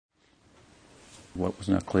What was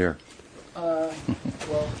not clear? Well,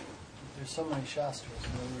 there's so many shastras.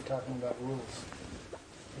 We were talking about rules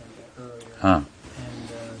earlier. Huh.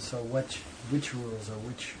 And so which rules, or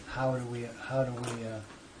how do we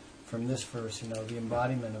from this verse, the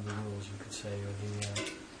embodiment of the rules, you could say, or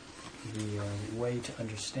the way to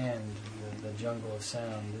understand the jungle of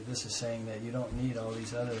sound. This is saying that you don't need all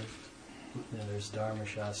these other, there's Dharma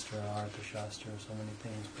Shastra, Artha Shastra, so many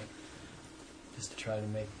things, but just to try to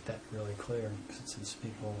make that really clear, since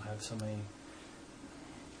people have so many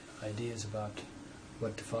ideas about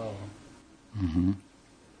what to follow. Mm-hmm.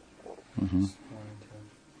 Mm-hmm.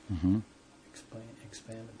 Just wanting to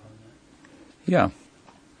expand upon that. Yeah.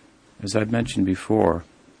 As I've mentioned before,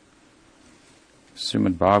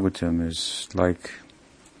 Srimad Bhagavatam is like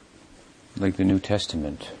the New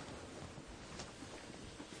Testament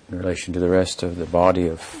in relation to the rest of the body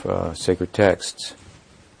of sacred texts,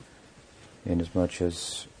 inasmuch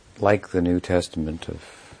as, like the New Testament of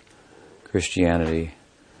Christianity,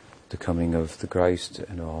 the coming of the Christ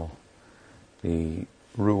and all, the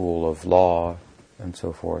rule of law and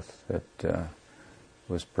so forth that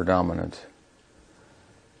was predominant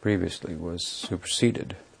previously was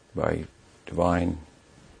superseded by divine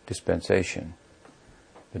dispensation.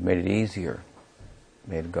 It made it easier,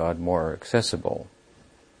 made God more accessible.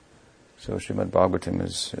 So Srimad Bhagavatam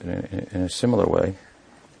is, in a similar way,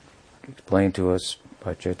 explained to us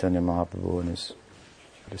by Chaitanya Mahaprabhu and his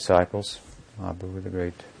disciples, Mahaprabhu, the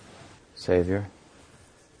great Savior,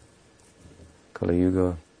 Kali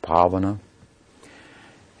Yuga Pavana.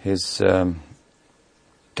 His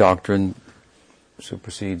doctrine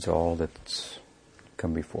supersedes all that's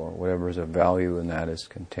come before. Whatever is of value in that is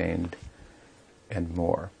contained and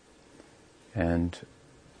more. And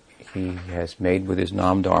he has made with his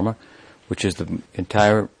Nam Dharma, which is the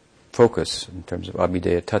entire focus in terms of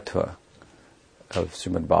Abhideya Tattva of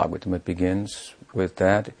Srimad Bhagavatam. It begins with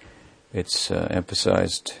that. It's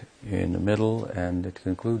emphasized in the middle, and it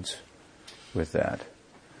concludes with that.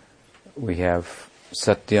 We have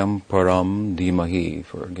Satyam Param Dhimahi,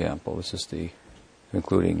 for example. This is the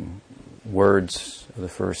concluding words of the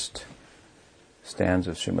first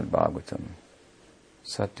stanza of Srimad Bhagavatam.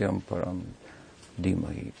 Satyam Param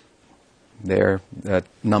Dhimahi. There, that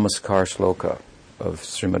Namaskar sloka of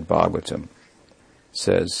Srimad Bhagavatam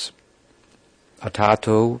says,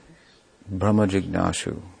 Atato Brahma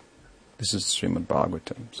Jignashu. This is Srimad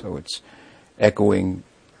Bhagavatam, so it's echoing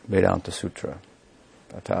Vedanta Sutra.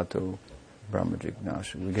 Atato Brahma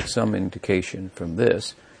Jignashu. We get some indication from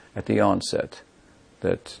this at the onset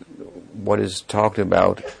that what is talked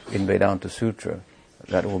about in Vedanta Sutra,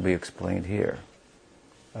 that will be explained here.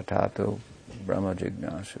 Atato Brahma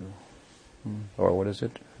Jignashu. Or what is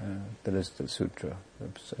it? That is the sutra.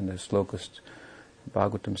 And the slokas,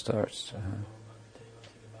 Bhagavatam starts.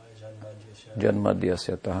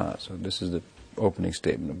 Janmadhyasya. So this is the opening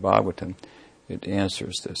statement of Bhagavatam. It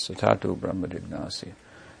answers this. Atato Brahma Jignasya.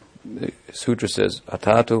 The sutra says,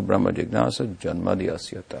 Atato Brahma Jignasa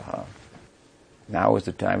Janmadhyasya. Now is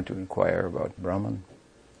the time to inquire about Brahman.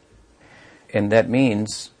 And that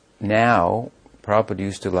means now, Prabhupada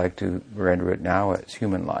used to like to render it now as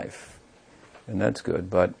human life. And that's good,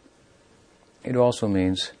 but it also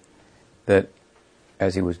means that,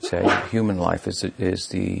 as he would say, human life is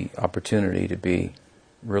the opportunity to be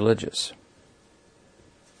religious.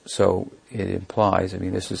 So it implies,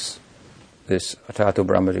 this Atato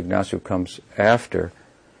Brahma Jignasya comes after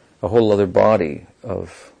a whole other body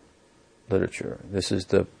of literature. This is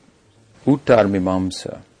the Uttar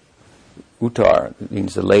Mimamsa. Uttar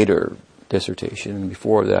means the later dissertation, and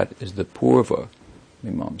before that is the Purva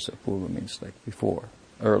Mimamsa. Purva means like before,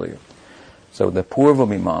 earlier. So the Purva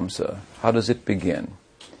Mimamsa, how does it begin?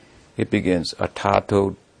 It begins,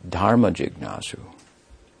 Atato Dharma Jignasu.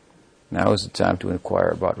 Now is the time to inquire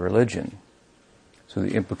about religion. So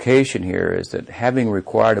the implication here is that having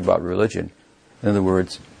required about religion, in other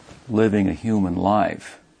words, living a human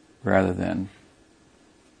life, rather than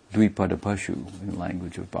Dvipada Pashu, in the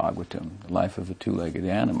language of Bhagavatam, the life of a two-legged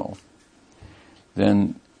animal,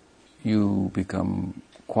 then you become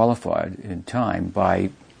qualified in time by,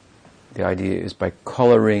 the idea is by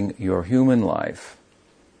coloring your human life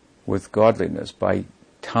with godliness, by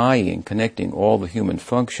connecting all the human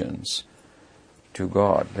functions to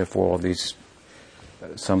God. Therefore, all these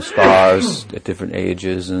samskars at different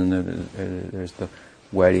ages, and there's the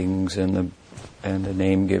weddings and the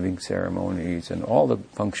name-giving ceremonies, and all the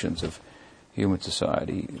functions of human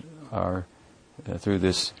society are through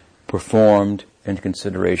this performed in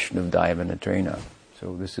consideration of Daiva-Nitrena.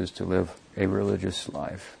 So this is to live a religious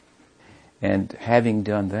life. And having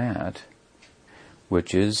done that,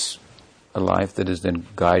 which is a life that is then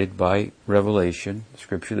guided by revelation,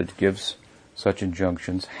 Scripture that gives such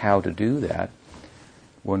injunctions how to do that,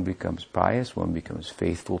 one becomes pious, one becomes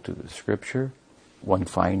faithful to the Scripture, one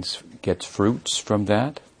gets fruits from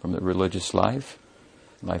that, from the religious life.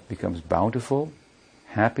 Life becomes bountiful,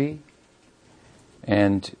 happy,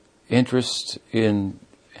 and interest in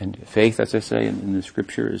and faith, as I say, in the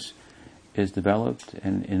Scripture is developed,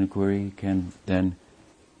 and inquiry can then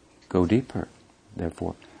go deeper.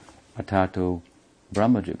 Therefore, atato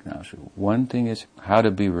Brahma Jignasu. One thing is how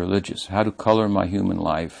to be religious, how to color my human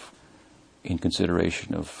life in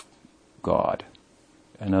consideration of God.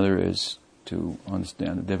 Another is to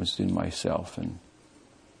understand the difference between myself and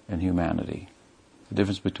humanity. The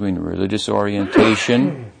difference between religious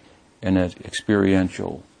orientation and an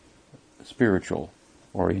experiential, spiritual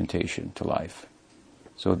orientation to life.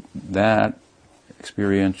 So that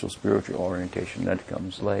experiential, spiritual orientation, that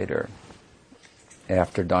comes later,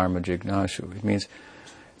 after Dharma Jignasu. It means,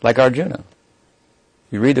 like Arjuna,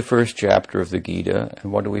 you read the first chapter of the Gita,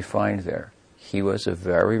 and what do we find there? He was a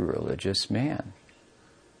very religious man.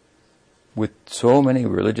 With so many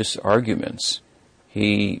religious arguments,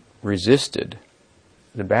 he resisted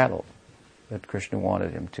the battle that Krishna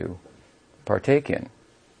wanted him to partake in.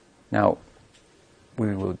 Now,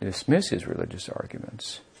 we will dismiss his religious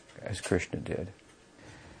arguments, as Krishna did.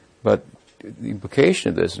 But the implication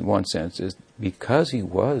of this, in one sense, is because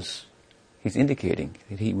he's indicating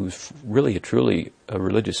that he was really truly a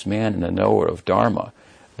religious man and a knower of Dharma,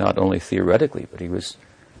 not only theoretically, but he was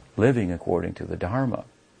living according to the Dharma.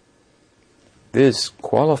 This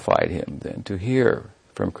qualified him then to hear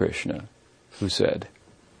from Krishna, who said,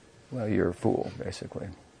 well, you're a fool, basically.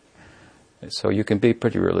 So you can be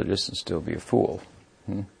pretty religious and still be a fool.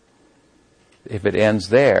 If it ends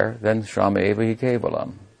there, then shrameva hi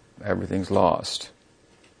kevalam. Everything's lost.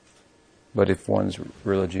 But if one's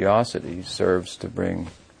religiosity serves to bring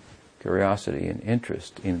curiosity and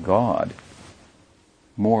interest in God,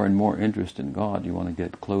 more and more interest in God, you want to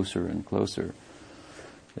get closer and closer,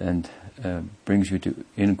 and brings you to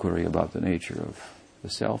inquiry about the nature of the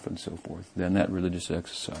self and so forth, then that religious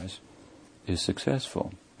exercise is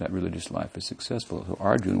successful. That religious life is successful. So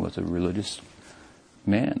Arjuna was a religious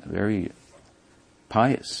man, very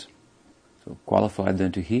pious, so qualified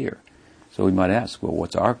then to hear. So we might ask, well,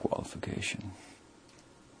 what's our qualification?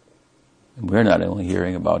 And we're not only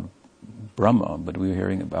hearing about Brahma, but we're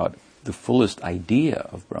hearing about the fullest idea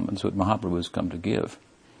of Brahman. So what Mahaprabhu has come to give.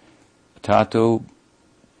 Tato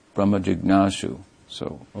Brahma Jignasu.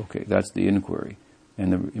 So, okay, that's the inquiry.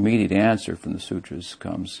 And the immediate answer from the sutras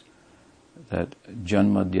comes that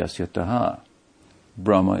Janma Dyasyataha.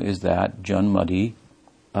 Brahma is that Janmadi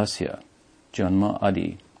Asya. Janma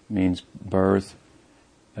Adi means birth,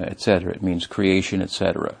 etc. It means creation,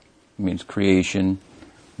 etc. It means creation,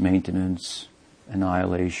 maintenance,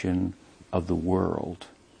 annihilation of the world.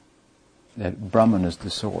 That Brahman is the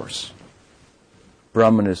source.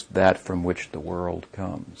 Brahman is that from which the world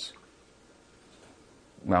comes.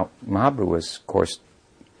 Now, Mahaprabhu has, of course,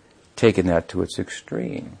 taken that to its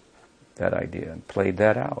extreme, that idea, and played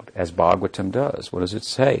that out, as Bhagavatam does. What does it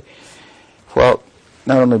say? Well,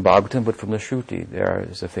 not only Bhagavatam, but from the Shruti, there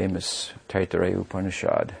is a famous Taittiriya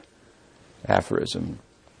Upanishad aphorism,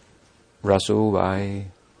 Raso vai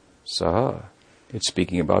Saha. It's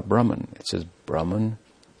speaking about Brahman. It says Brahman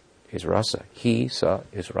is rasa. He, sa,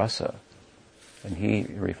 is rasa. And he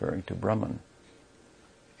referring to Brahman.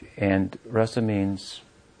 And rasa means,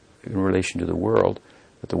 in relation to the world,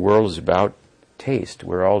 that the world is about taste.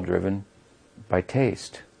 We're all driven by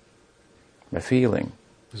taste, by feeling.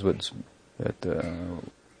 This is what's, that the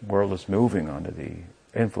world is moving under the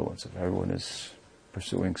influence of everyone is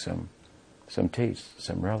pursuing some taste,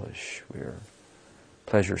 some relish. We're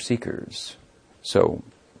pleasure seekers. So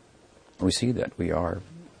we see that we are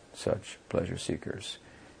such pleasure seekers.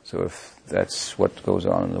 So if that's what goes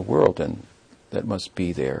on in the world, then that must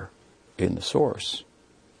be there in the source.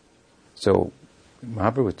 So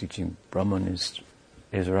Mahaprabhu was teaching Brahman is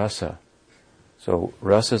rasa. So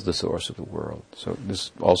rasa is the source of the world. So this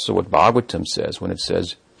is also what Bhagavatam says when it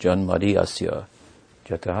says Janmadi Asya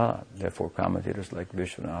Jataha. Therefore commentators like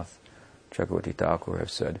Vishwanath Chakravarti Thakur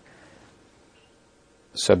have said,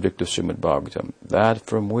 subject of Srimad Bhagavatam, that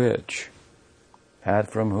from which,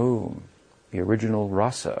 that from whom the original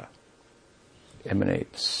rasa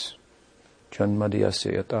emanates. Janmadi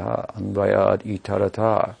Asya Jataha Anvayad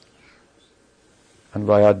Itarata.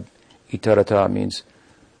 Anvayad Itarata means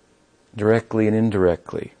directly and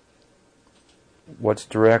indirectly. What's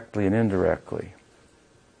directly and indirectly?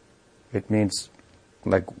 It means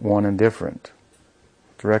like one and different.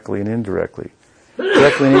 Directly and indirectly.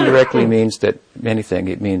 Directly and indirectly means that anything.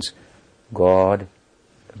 It means God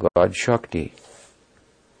Shakti.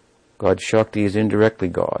 God Shakti is indirectly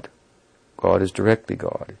God. God is directly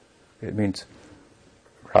God. It means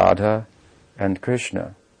Radha and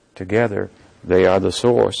Krishna together, they are the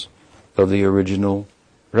source of the original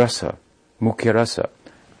rasa, mukhya rasa,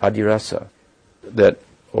 adi rasa, that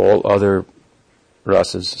all other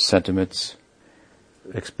rasas, sentiments,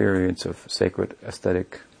 experience of sacred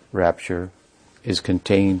aesthetic rapture is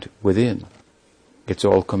contained within. It's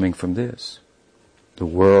all coming from this. The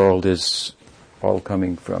world is all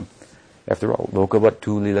coming from, after all,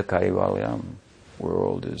 lokavatu lila kaivalyam,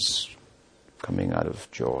 world is coming out of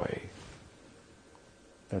joy.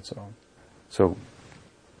 That's all. So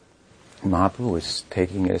Mahaprabhu is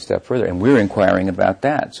taking it a step further, and we're inquiring about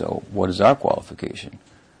that. So what is our qualification?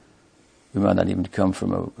 We might not even come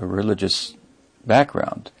from a religious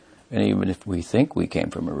background. And even if we think we came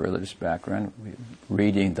from a religious background,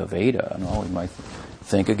 reading the Veda and all, we might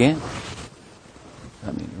think again.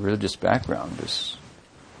 I mean, religious background is,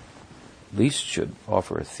 at least should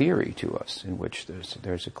offer a theory to us in which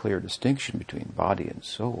there's a clear distinction between body and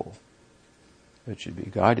soul. It should be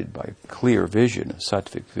guided by clear vision, a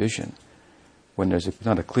sattvic vision. When there's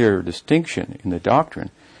not a clear distinction in the doctrine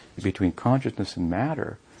between consciousness and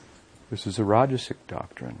matter, this is a rajasic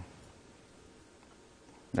doctrine.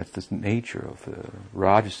 That's the nature of the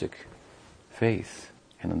rajasic faith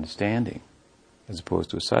and understanding, as opposed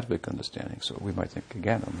to a sattvic understanding. So we might think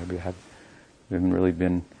again, or maybe we haven't really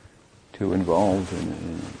been too involved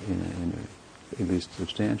in at least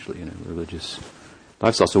substantially in a religious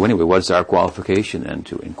lifestyle. So anyway, what is our qualification then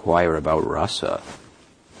to inquire about rasa?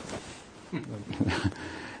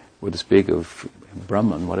 With the speak of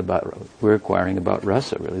Brahman, we're inquiring about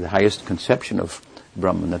rasa, really, the highest conception of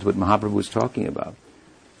Brahman. That's what Mahaprabhu was talking about.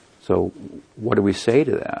 So what do we say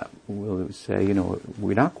to that? We'll say,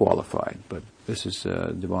 we're not qualified, but this is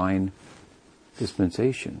a divine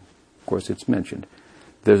dispensation. Of course, it's mentioned.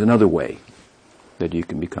 There's another way that you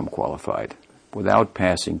can become qualified without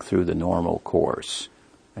passing through the normal course.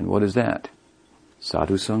 And what is that?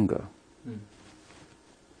 Sadhu Sangha.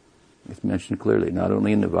 It's mentioned clearly, not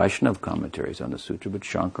only in the Vaishnava commentaries on the sutra, but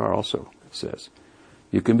Shankar also says,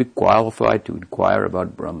 you can be qualified to inquire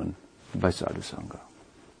about Brahman by Sadhu Sangha.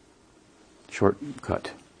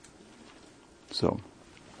 Shortcut. So,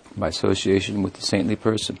 by association with the saintly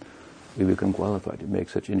person, we become qualified to make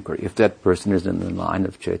such inquiry. If that person is in the line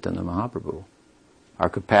of Chaitanya Mahaprabhu, our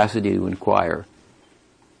capacity to inquire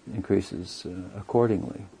increases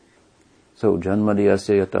accordingly. So,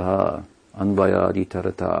 janmadhyasya yataha anvayadi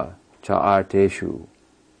tarata cha arteshu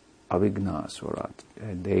avigna swarat.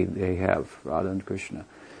 They have, Radha and Krishna,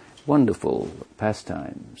 wonderful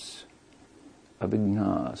pastimes.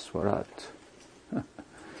 Avigna swarat.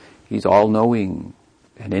 He's all-knowing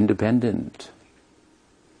and independent.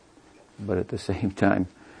 But at the same time,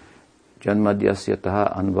 janmadhyasya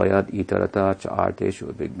anvayad itarata cha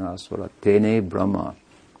arteshu avigna swarat tene brahma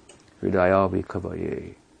hridaya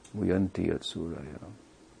vikavaye muyanti yatsuraya.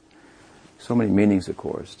 So many meanings, of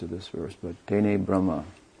course, to this verse, but tene brahma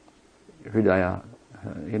hridaya,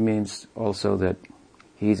 it means also that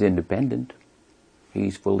he's independent,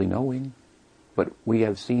 he's fully knowing, but we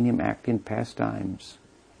have seen him act in past times,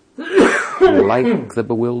 like the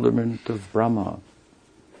bewilderment of Brahma.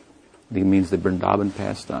 He means the Vrindavan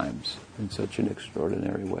pastimes in such an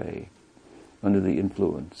extraordinary way, under the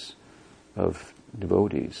influence of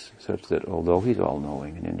devotees, such that although he's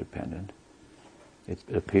all-knowing and independent, it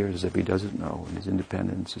appears as if he doesn't know, and his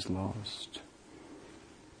independence is lost.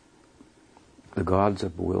 The gods are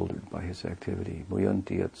bewildered by his activity.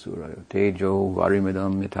 Muyanti yatsurayo tejo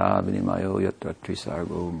varimidam mita vinimayo yatra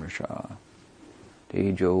trisargo mrisha.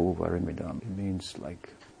 Tejo varimidam. It means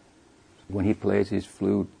like when he plays his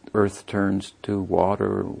flute, earth turns to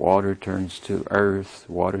water, water turns to earth,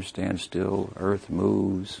 water stands still, earth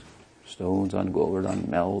moves, stones on Govardhan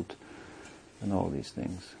melt, and all these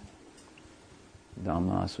things.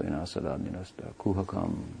 Dhamma svena sadanirasta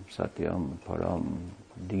kuhakam satyam param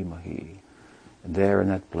dhimahi. And there in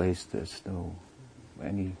that place there's no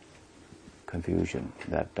any confusion.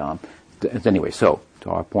 That anyway, so to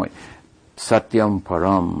our point, satyam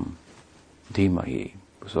param dhimahi.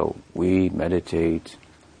 So we meditate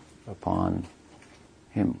upon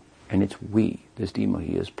him, and it's we. This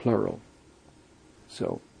dhimahi is plural.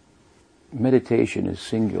 So meditation is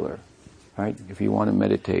singular, right? If you want to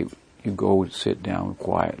meditate, you go sit down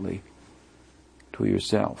quietly to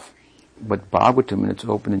yourself. But Bhagavatam in its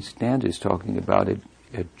opening stanza is talking about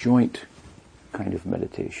a joint kind of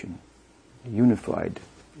meditation, a unified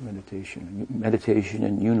meditation, meditation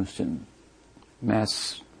in unison,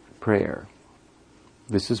 mass prayer.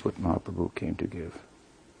 This is what Mahaprabhu came to give.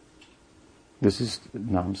 This is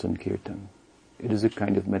Nama-Sankirtana. It is a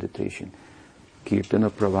kind of meditation.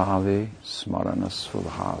 Kirtana prabhave, smarana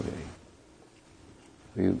svabhave.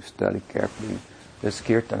 If you study carefully, this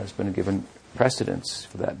kirtana has been given precedence,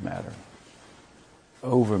 for that matter,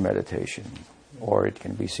 over meditation, or it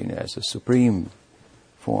can be seen as a supreme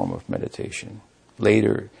form of meditation.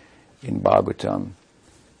 Later in Bhagavatam,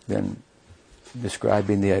 then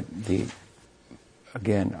describing the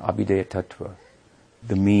again, Abhideya Tattva,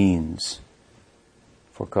 the means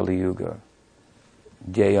for Kali Yuga.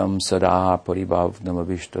 Jayam sada paribhavnam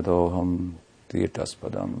avishtadoham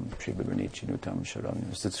tirtaspadam shribibranichinutam sharan.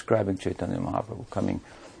 It's describing Chaitanya Mahaprabhu coming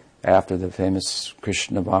after the famous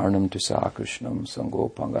Krishna Varnam Tisa Krishnam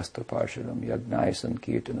Sango Pangasta Parshadam Yagnai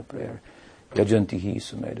Sankirtana prayer Yajantihi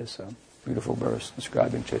Sumedasa. Beautiful verse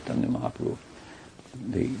describing Chaitanya Mahaprabhu,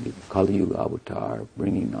 the Kali Yuga avatar,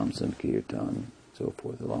 bringing Nam Sankirtan, so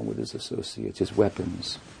forth, along with his associates, his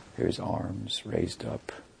weapons, his arms raised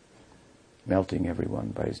up, melting everyone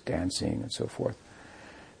by his dancing and so forth.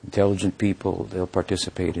 Intelligent people, they'll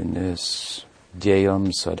participate in this.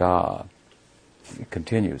 Jayam Sada. It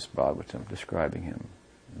continues, Bhagavatam, describing him.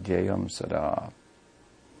 Jayam Sada.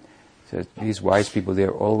 It says, these wise people,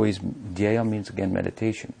 they're always, Jayam means again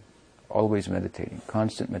meditation. Always meditating,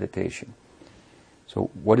 constant meditation.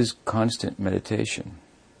 So what is constant meditation?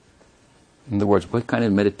 In other words, what kind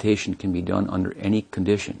of meditation can be done under any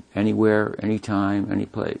condition, anywhere, anytime, any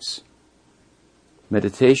place?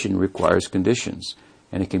 Meditation requires conditions,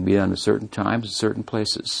 and it can be done at certain times, at certain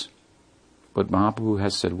places. But Mahaprabhu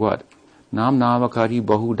has said what? Nam namakari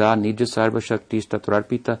bahuda nija sarva shaktis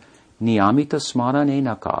tatrarpita niyamita smarane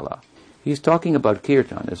nakala. He's talking about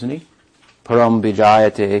kirtan, isn't he? Param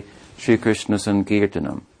vijayate Sri Krishna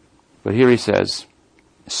Sankirtanam. But here he says,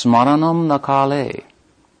 smaranam nakale.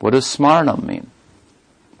 What does smaranam mean?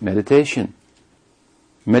 Meditation.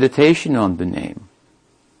 Meditation on the name,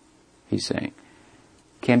 he's saying,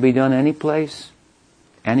 can be done any place,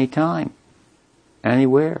 any time,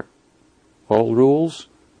 anywhere. All rules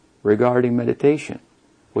regarding meditation.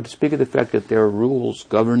 Well, to speak of the fact that there are rules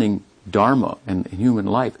governing dharma and human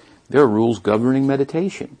life, there are rules governing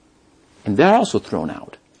meditation. And they're also thrown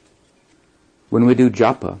out. When we do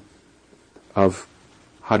japa of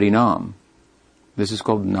Harinam, this is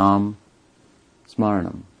called Nam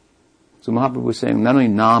Smaranam. So Mahaprabhu was saying not only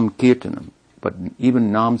Nam Kirtanam, but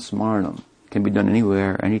even Nam Smaranam can be done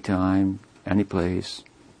anywhere, anytime, any place,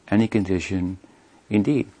 any condition.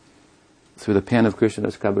 Indeed, through the pen of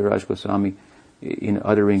Krishnadas Kaviraj Goswami, in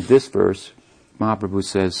uttering this verse, Mahaprabhu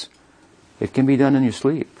says, it can be done in your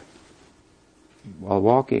sleep, while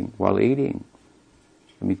walking, while eating.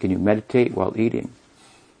 I mean, can you meditate while eating?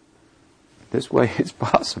 This way it's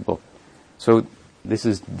possible. So this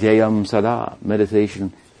is Jayam Sada.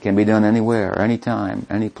 Meditation can be done anywhere, anytime,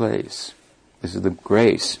 any place. This is the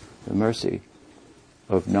grace, the mercy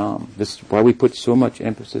of Nam. This is why we put so much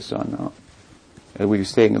emphasis on Nam. And we were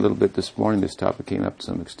saying a little bit this morning, this topic came up to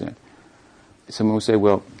some extent. Someone will say,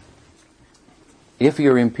 well, if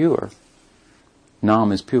you're impure,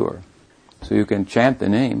 Nam is pure. So you can chant the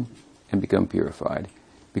name and become purified,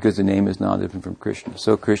 because the name is non-different from Krishna.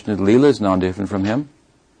 So Krishna's Leela is non-different from him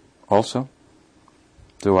also.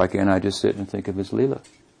 So why can't I just sit and think of his Leela?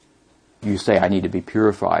 You say I need to be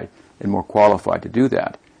purified and more qualified to do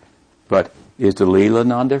that. But is the Leela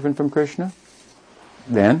non-different from Krishna?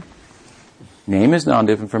 Then, name is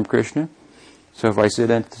non-different from Krishna. So if I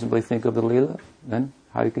sit and simply think of the Leela, then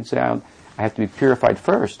how you can say I have to be purified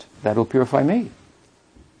first? That will purify me.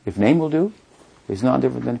 If name will do, is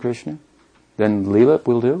non-different than Krishna, then Leela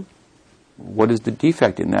will do. What is the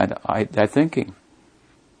defect in that thinking?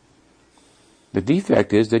 The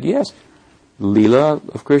defect is that yes, Leela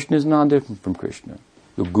of Krishna is non-different from Krishna.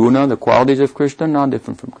 The guna, the qualities of Krishna,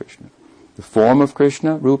 non-different from Krishna. The form of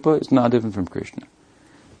Krishna, Rupa, is non-different from Krishna.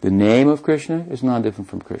 The name of Krishna is non-different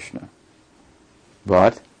from Krishna.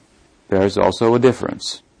 But there is also a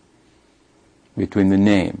difference between the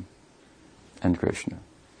name and Krishna.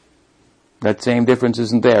 That same difference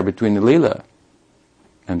isn't there between the Leela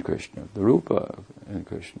and Krishna, the Rupa and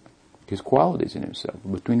Krishna, his qualities in himself,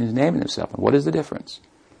 between his name and himself. And what is the difference?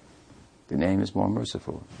 The name is more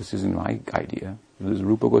merciful. This isn't my idea. This is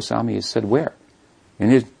Rupa Goswami has said where? In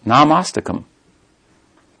his Namastakam.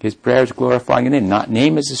 His prayers glorifying the name.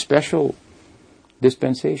 Name is a special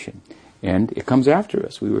dispensation. And it comes after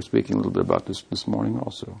us. We were speaking a little bit about this morning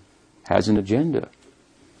also. Has an agenda.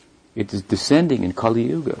 It is descending in Kali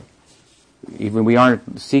Yuga. Even we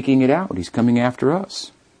aren't seeking it out. He's coming after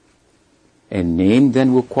us. And name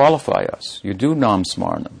then will qualify us. You do Nam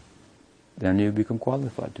Smarnam. Then you become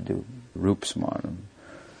qualified to do Rup Smarnam,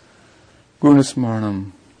 Guna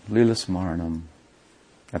Smarnam, Lila Smaranam.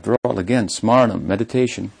 After all, again, Smaranam,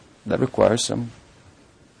 meditation, that requires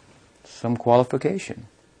some qualification.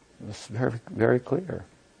 It's very, very clear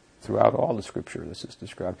throughout all the scripture. This is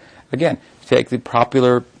described. Again, take the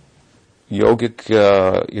popular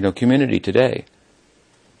yogic, community today.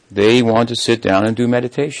 They want to sit down and do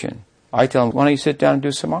meditation. I tell them, why don't you sit down and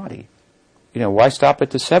do samadhi? Why stop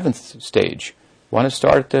at the 7th stage? Why not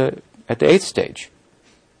start at the 8th stage?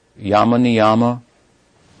 Yama, niyama,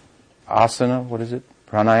 asana, what is it?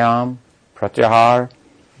 Pranayam, pratyahar,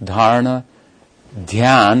 dharana,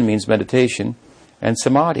 dhyan means meditation, and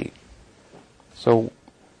samadhi. So,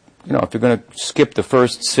 if you're going to skip the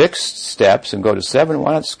first 6 steps and go to 7,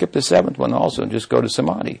 why not skip the 7th one also and just go to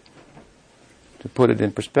samadhi? To put it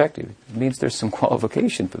in perspective, it means there's some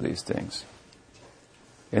qualification for these things.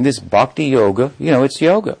 And this bhakti yoga, it's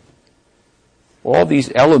yoga. All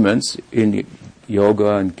these elements in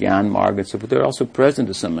yoga and Gyan Marga and so forth, they're also present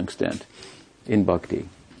to some extent in bhakti.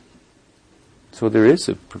 So there is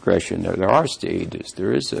a progression, there are stages,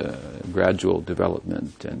 there is a gradual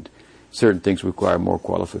development, and certain things require more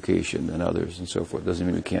qualification than others and so forth. Doesn't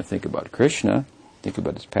mean we can't think about Krishna, think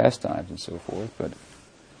about his pastimes and so forth, but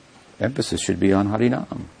emphasis should be on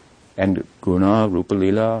Harinam. And Guna, Rupa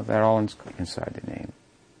Lila, they're all inside the name.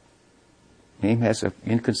 Name has an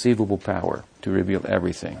inconceivable power to reveal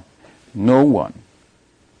everything. No one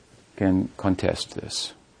can contest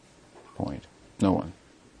this point. No one.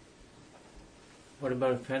 What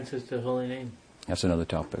about offenses to holy name? That's another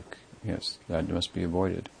topic. Yes, that must be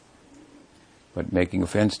avoided. But making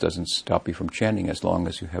offense doesn't stop you from chanting as long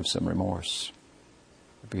as you have some remorse.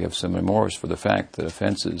 If you have some remorse for the fact that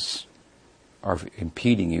offenses are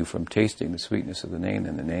impeding you from tasting the sweetness of the name,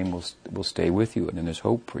 then the name will stay with you, and then there's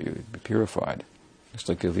hope for you to be purified. It's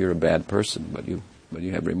like if you're a bad person, but you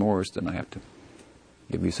have remorse, then I have to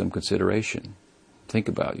give you some consideration. Think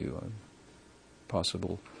about you, a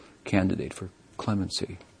possible candidate for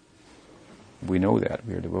clemency. We know that,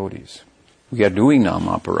 we are devotees. We are doing Nam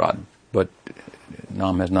Aparad, but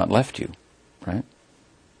Nam has not left you, right?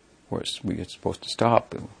 Whereas we are supposed to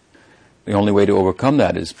stop. The only way to overcome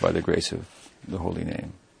that is by the grace of the holy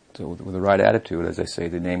name. So with the right attitude, as I say,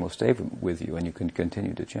 the name will stay with you and you can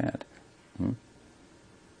continue to chant.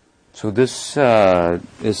 So this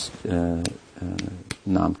is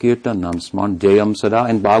Nam Kirtan, Nam Smaran, Jayam Sada,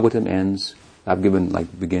 and Bhagavatam ends. I've given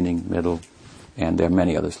like beginning, middle, and there are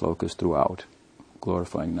many other slokas throughout,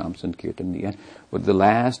 glorifying Nama-Sankirtana in the end. But the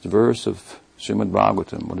last verse of Srimad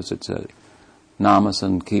Bhagavatam, what does it say?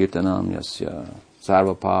 Nama-Sankirtanam yasya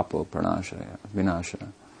sarva papo pranashaya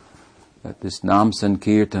vinashaya. That this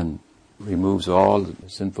Nam-Sankirtan removes all the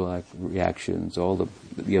sinful reactions,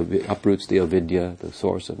 uproots the avidya, the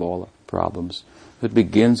source of all the problems. It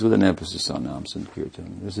begins with an emphasis on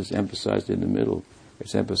Nam-Sankirtan. This is emphasized in the middle.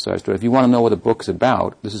 It's emphasized. If you want to know what the book's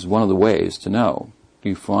about, this is one of the ways to know.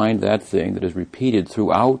 You find that thing that is repeated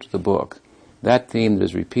throughout the book, that theme that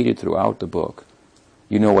is repeated throughout the book.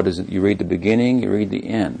 You know what is it? You read the beginning, you read the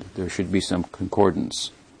end. There should be some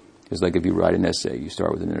concordance. It's like if you write an essay, you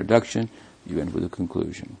start with an introduction, you end with a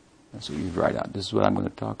conclusion. And so you write out, this is what I'm going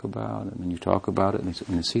to talk about, and then you talk about it, and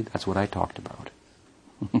you see, that's what I talked about.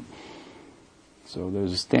 So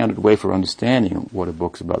there's a standard way for understanding what a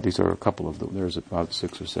book's about. These are a couple of them. There's about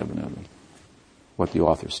 6 or 7 of them. What the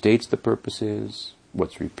author states the purpose is,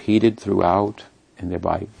 what's repeated throughout, and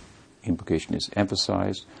thereby implication is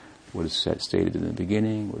emphasized, what is stated in the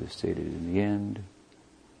beginning, what is stated in the end,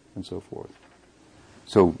 and so forth.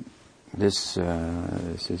 So this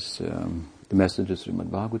is the message of Srimad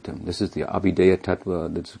Bhagavatam. This is the Abhideya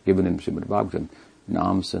Tattva that's given in Srimad Bhagavatam,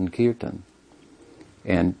 Nam-Sankirtan.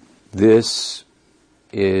 And this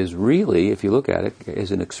is really, if you look at it,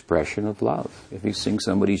 is an expression of love. If you sing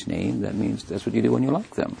somebody's name, that means that's what you do when you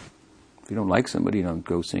like them. If you don't like somebody, you don't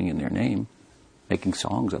go singing their name, making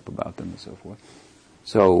songs up about them and so forth.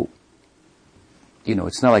 So,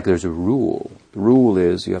 it's not like there's a rule. The rule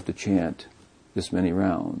is you have to chant this many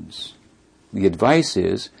rounds. The advice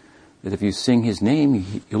is that if you sing his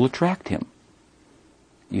name, you'll attract him.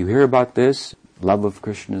 You hear about this, love of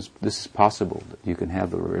Krishna, this is possible, that you can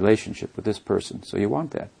have a relationship with this person. So you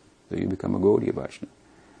want that. So you become a Gaudiya Vaishnava.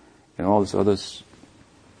 And all this other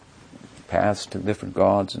paths to different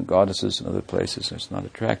gods and goddesses and other places, that's not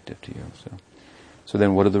attractive to you. So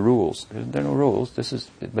then what are the rules? There are no rules.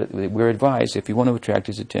 But we're advised, if you want to attract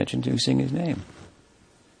his attention, to sing his name.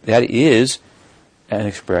 That is an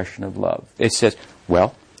expression of love. It says,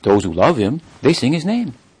 well, those who love him, they sing his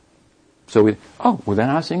name. So then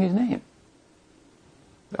I'll sing his name.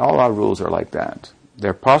 All our rules are like that.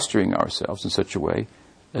 They're posturing ourselves in such a way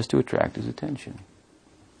as to attract his attention.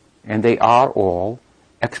 And they are all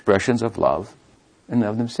expressions of love and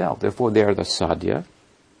of themselves. Therefore, they are the sadhya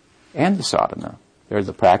and the sadhana. They're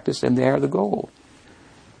the practice and they are the goal.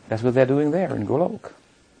 That's what they're doing there in Golok.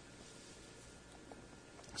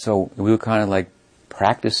 So we were kind of like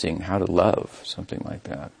practicing how to love, something like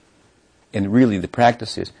that. And really the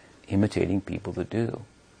practice is imitating people that do,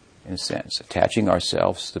 in a sense, attaching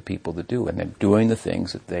ourselves to people that do, and then doing the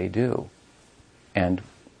things that they do, and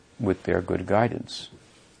with their good guidance.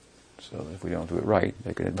 So if we don't do it right,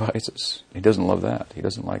 they can advise us. He doesn't love that. He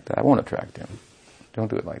doesn't like that. I won't attract him. Don't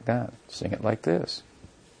do it like that. Sing it like this.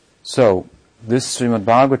 So this Srimad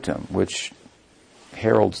Bhagavatam, which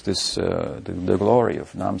heralds this the glory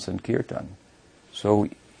of Nama-Sankirtana, so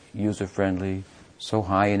user-friendly, so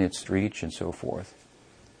high in its reach and so forth,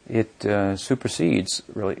 it supersedes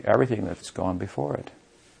really everything that's gone before it.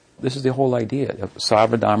 This is the whole idea of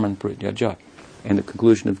Sarva Dharman Prityaja and the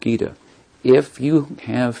conclusion of Gita. If you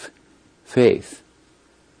have faith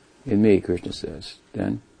in me, Krishna says,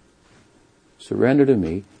 then surrender to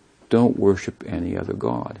me, don't worship any other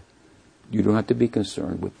god. You don't have to be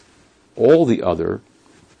concerned with all the other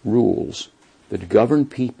rules that govern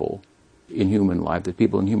people in human life, that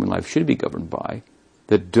people in human life should be governed by,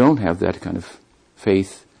 that don't have that kind of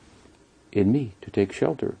faith in me, to take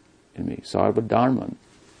shelter in me. Sarva Dharman.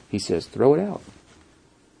 He says, throw it out.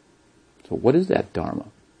 So what is that Dharma?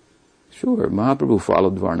 Sure, Mahaprabhu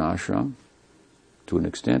followed Varnashram to an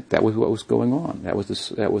extent. That was what was going on. That was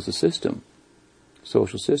the system,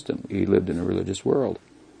 social system. He lived in a religious world.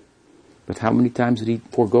 But how many times did he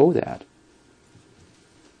forego that?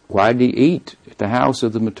 Why did he eat at the house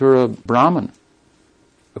of the Mathura Brahmin?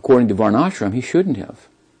 According to Varnashram, he shouldn't have.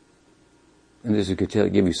 And this could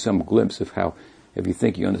give you some glimpse of how, if you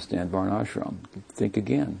think you understand Varnashram, think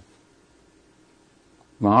again.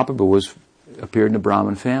 Mahaprabhu appeared in a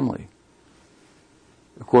Brahmin family.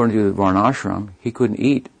 According to the Varnashram, he couldn't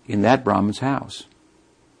eat in that Brahmin's house,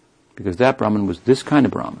 because that Brahmin was this kind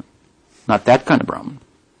of Brahmin, not that kind of Brahmin.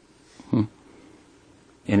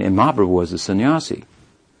 And Mahaprabhu was a sannyasi.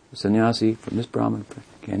 A sannyasi from this Brahmin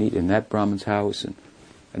can't eat in that Brahmin's house. And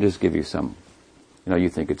I just give you some, you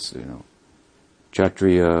think it's,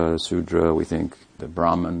 Kshatriya, Sudra, we think the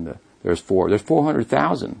Brahmin, there's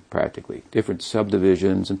 400,000 practically, different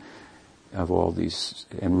subdivisions and of all these,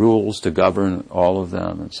 and rules to govern all of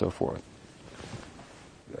them and so forth.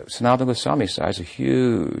 Sanatana Goswami says a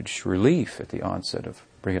huge relief at the onset of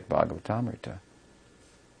Brihat Bhagavatamrita.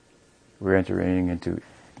 We're entering into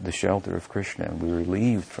the shelter of Krishna, and we're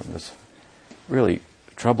relieved from this really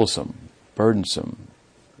troublesome, burdensome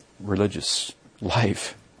religious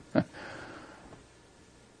life.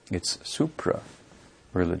 It's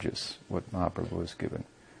supra-religious, what Mahaprabhu was given.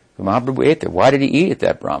 But Mahaprabhu ate there. Why did he eat at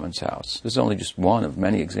that Brahmin's house? This is only just one of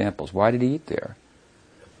many examples. Why did he eat there?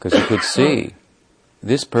 Because he could see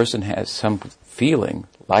this person has some feeling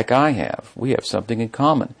like I have. We have something in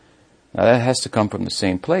common. Now that has to come from the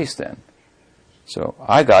same place then. So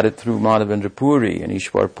I got it through Madhavendra Puri and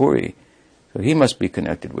Ishwar Puri. So he must be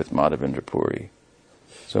connected with Madhavendra Puri.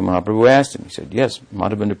 So Mahaprabhu asked him. He said, yes,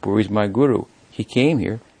 Madhavendra Puri is my guru. He came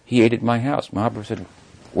here. He ate at my house. Mahaprabhu said,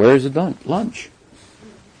 where is the lunch?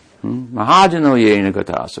 Mahajano yena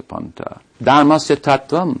gatasa panta. Dharmasya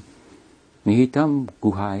tattvam. Nihitam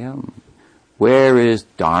guhayam. Where is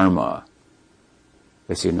Dharma?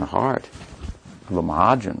 It's in the heart of a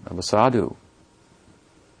Mahajan, of a sadhu.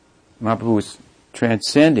 Mahaprabhu was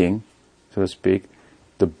transcending, so to speak,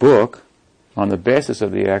 the book on the basis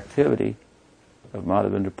of the activity of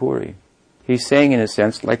Madhavendra Puri. He's saying, in a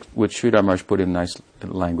sense, like what Sridhar Maharaj put in nice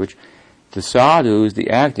language, the sadhu is the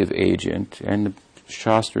active agent and the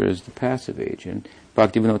Shastra is the passive agent.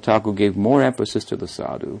 Bhaktivinoda Thakur gave more emphasis to the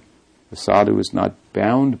sadhu. The sadhu is not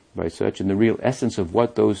bound by such, and the real essence of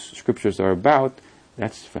what those scriptures are about,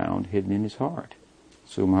 that's found hidden in his heart.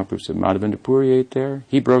 So Mahaprabhu said, Madhavendra Puri ate there.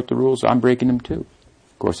 He broke the rules. I'm breaking them too.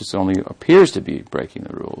 Of course, it only appears to be breaking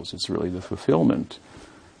the rules. It's really the fulfillment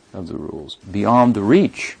of the rules, beyond the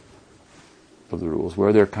reach of the rules,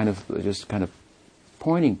 where they're just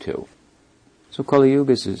pointing to. So Kali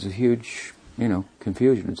Yuga is a huge,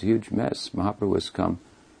 confusion. It's a huge mess. Mahaprabhu has come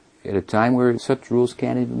at a time where such rules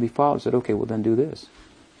can't even be followed. He said, okay, well then do this.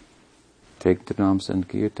 Take the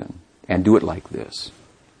Nama-Sankirtana and do it like this.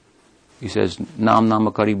 He says, Nam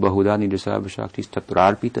Namakari Bahuda Nidasava Shaktis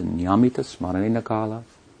Tatrarpita Nyamita Smaranina Kala.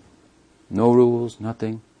 No rules,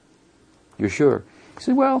 nothing. You're sure? He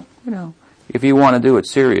said, well, if you want to do it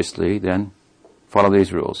seriously, then follow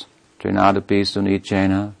these rules. Trinadapi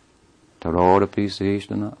Sunichena, Tarodapi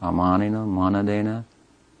Srishtana, Amanina, Manadena.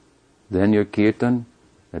 Then your kirtan,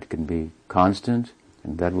 that can be constant,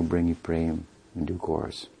 and that will bring you prem in due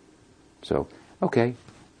course. So, okay,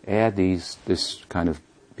 add this kind of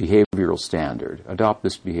behavioral standard. Adopt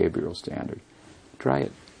this behavioral standard. Try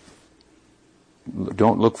it.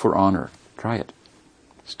 Don't look for honor. Try it.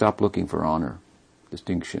 Stop looking for honor,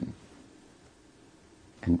 distinction.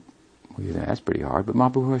 And that's pretty hard, but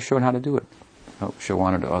Mahaprabhu has shown how to do it. Show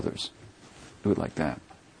honor to others. Do it like that.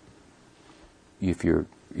 If you're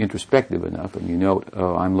introspective enough and you note,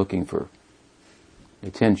 I'm looking for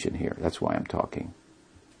attention here, that's why I'm talking,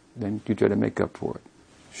 then you try to make up for it.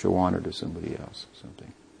 Show honor to somebody else,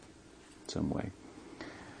 some way.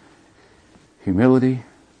 Humility,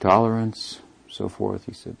 tolerance, so forth.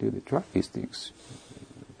 He said, try these things.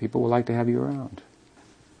 People will like to have you around.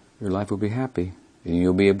 Your life will be happy, and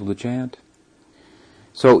you'll be able to chant.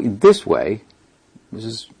 So in this way, this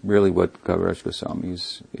is really what Kaviraj Goswami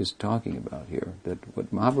is talking about here, that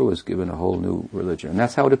what Mahaprabhu was given a whole new religion, and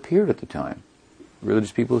that's how it appeared at the time.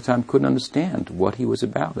 Religious people at the time couldn't understand what he was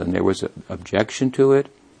about, and there was an objection to it.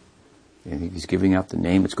 And he's giving out the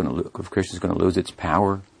name. If Krishna is going to lose its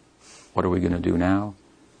power, what are we going to do now?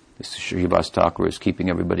 Mr. Srivas Thakur is keeping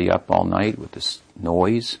everybody up all night with this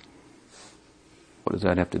noise. What does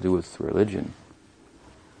that have to do with religion?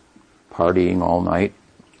 Partying all night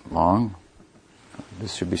long?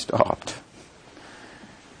 This should be stopped.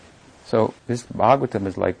 So this Bhagavatam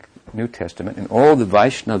is like New Testament, and all the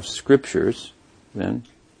Vaishnava scriptures, then,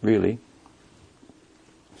 really.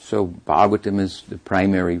 So Bhagavatam is the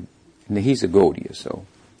primary, and he's a Gaudiya, so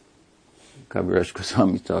Kaviraj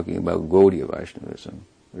Goswami is talking about Gaudiya Vaishnavism,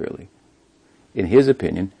 really. In his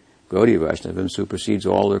opinion, Gaudiya Vaishnavism supersedes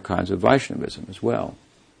all other kinds of Vaishnavism as well.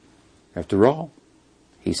 After all,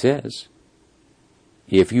 he says,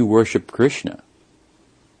 if you worship Krishna,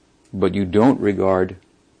 but you don't regard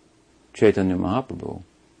Chaitanya Mahaprabhu,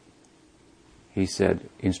 he said,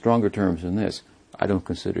 in stronger terms than this, I don't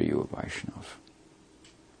consider you a Vaishnava.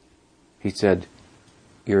 He said,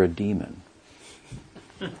 you're a demon.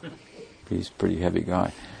 He's a pretty heavy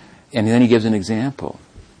guy. And then he gives an example.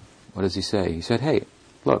 What does he say? He said, hey,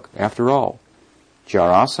 look, after all,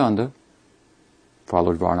 Jarasandha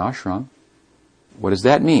followed Varnashram. What does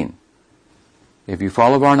that mean? If you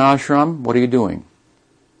follow Varnashram, what are you doing?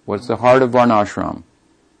 What's the heart of Varnashram?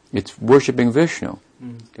 It's worshipping Vishnu.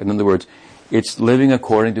 In other words, it's living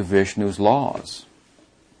according to Vishnu's laws.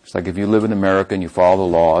 It's like if you live in America and you follow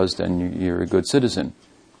the laws, then you're a good citizen.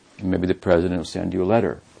 And maybe the president will send you a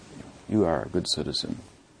letter. You are a good citizen.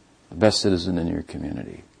 The best citizen in your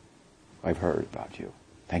community. I've heard about you.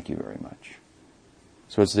 Thank you very much.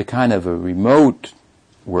 So it's the kind of a remote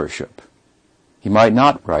worship. He might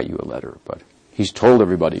not write you a letter, but he's told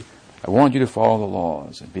everybody, I want you to follow the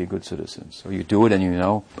laws and be a good citizen. So you do it and you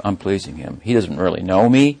know, I'm pleasing him. He doesn't really know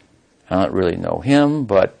me. I don't really know him,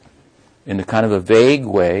 but in a kind of a vague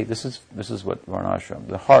way, this is what Varnashram,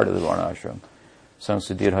 the heart of the Varnashram,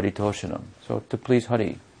 Sansadir Haritoshanam. So to please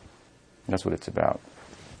Hari. That's what it's about.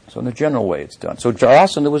 So in the general way it's done. So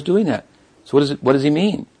Jarasandha was doing that. So what does he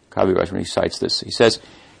mean? Kaviraj, when he cites this, he says,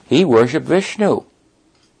 he worshipped Vishnu,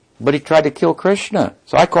 but he tried to kill Krishna.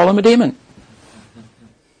 So I call him a demon.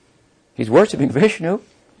 He's worshipping Vishnu,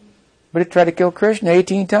 but he tried to kill Krishna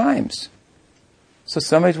 18 times. So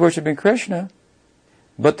somebody's worshipping Krishna,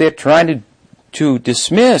 but they're trying to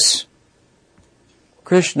dismiss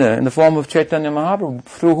Krishna in the form of Chaitanya Mahaprabhu,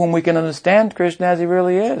 through whom we can understand Krishna as he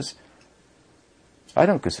really is. I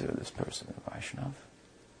don't consider this person a Vaishnava.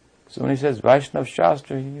 So when he says Vaishnava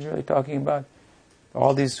Shastra, he's really talking about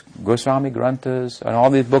all these Goswami Granthas, and all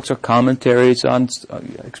these books are commentaries on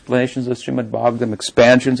explanations of Srimad Bhagavatam,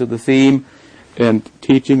 expansions of the theme, and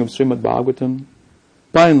teaching of Srimad Bhagavatam.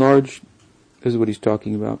 By and large, this is what he's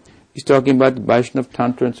talking about. He's talking about the Vaishnava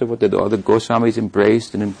Tantra and so forth, that all the Goswamis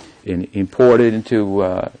embraced and imported into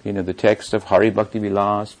the text of Hari Bhakti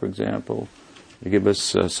Vilas, for example. They give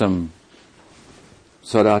us some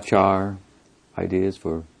sadachar ideas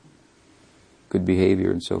for good behavior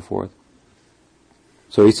and so forth.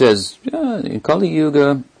 So he says, in Kali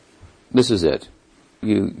Yuga, this is it.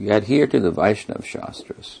 You adhere to the Vaishnava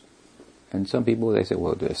Shastras. And some people, they say,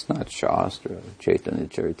 well, that's not Shastra, Chaitanya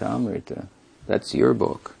Charitamrita. That's your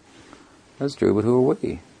book. That's true, but who are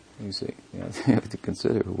we? You see, you have to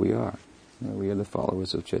consider who we are. We are the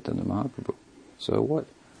followers of Chaitanya Mahaprabhu. So what?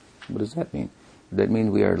 What does that mean? That means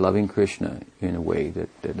we are loving Krishna in a way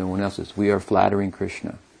that no one else is. We are flattering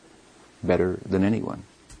Krishna better than anyone.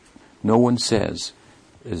 No one says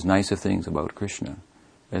as nice of things about Krishna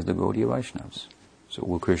as the Gaudiya Vaishnavas. So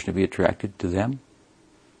will Krishna be attracted to them?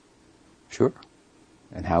 Sure.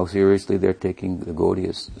 And how seriously they're taking the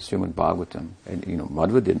Gaudiyas, the Srimad Bhagavatam. And,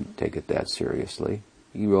 Madhva didn't take it that seriously.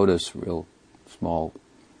 He wrote us real small,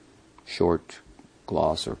 short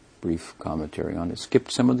gloss or brief commentary on it.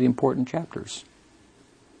 Skipped some of the important chapters.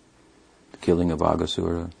 The killing of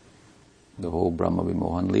Aghasura, the whole Brahma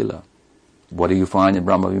Vimohan Lila. What do you find in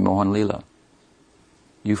Brahma Vimohan Lila?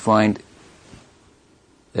 You find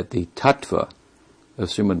that the tattva of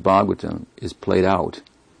Srimad Bhagavatam is played out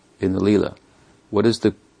in the Lila. What is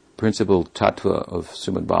the principal tattva of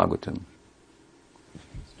Srimad Bhagavatam?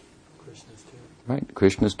 Krishna's too. Right,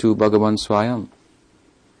 Krishna's tu Bhagavan Swayam.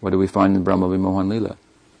 What do we find in Brahma Vimohan Lila?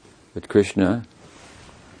 That Krishna,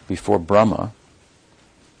 before Brahma,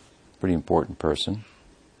 pretty important person,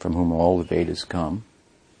 from whom all the Vedas come,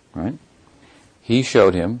 right? He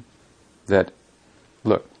showed him that,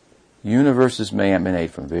 look, universes may emanate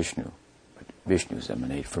from Vishnu, but Vishnus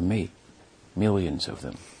emanate from me. Millions of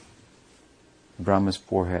them. Brahma's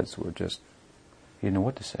foreheads were just, he didn't know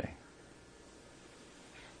what to say.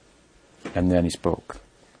 And then he spoke.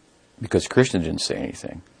 Because Krishna didn't say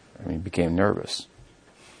anything. I mean, he became nervous.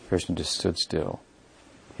 Krishna just stood still.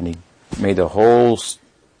 And he made the whole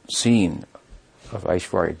scene of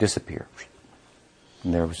Aishwarya disappear.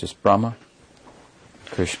 And there was just Brahma,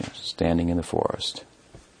 Krishna standing in the forest.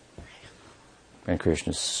 And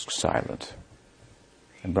Krishna's silent.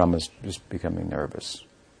 And Brahma's just becoming nervous.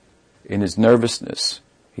 In his nervousness,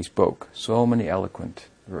 he spoke so many eloquent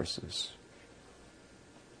verses.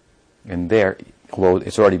 And there, although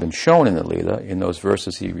it's already been shown in the Leela, in those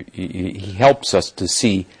verses he helps us to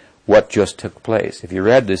see what just took place. If you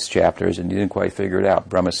read these chapters and you didn't quite figure it out,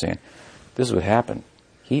 Brahma's saying, this is what happened.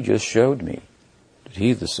 He just showed me that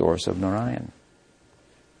he's the source of Narayan.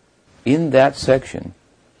 In that section,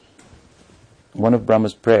 one of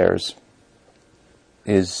Brahma's prayers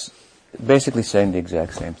is basically saying the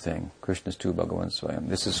exact same thing. Krishna's tu Bhagavan Swayam.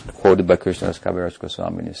 This is quoted by Krishnadas Kaviraj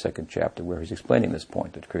Goswami in his second chapter, where he's explaining this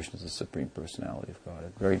point, that Krishna is the Supreme Personality of God.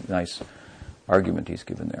 A very nice argument he's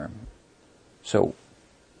given there. So,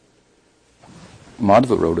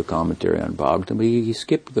 Madhva wrote a commentary on Bhagavatam, but he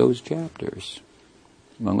skipped those chapters.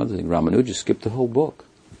 Among other things, Ramanuja skipped the whole book.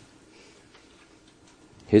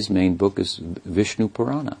 His main book is Vishnu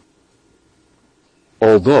Purana.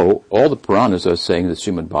 Although all the Puranas are saying that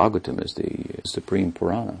Srimad Bhagavatam is the supreme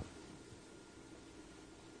Purana.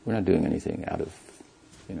 We're not doing anything out of,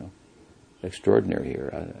 extraordinary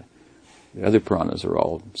here. The other Puranas are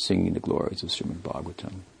all singing the glories of Srimad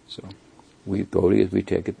Bhagavatam. So we devotees, we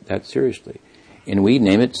take that seriously. And we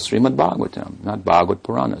name it Srimad Bhagavatam, not Bhagavad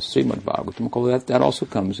Purana, Srimad Bhagavatam, although that also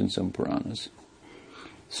comes in some Puranas.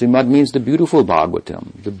 Srimad means the beautiful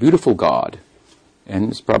Bhagavatam, the beautiful God. And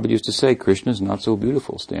it's probably used to say Krishna's not so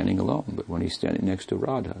beautiful standing alone, but when he's standing next to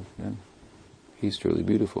Radha, then he's truly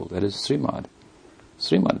beautiful. That is Srimad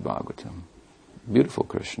Bhagavatam, beautiful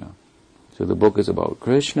Krishna. So the book is about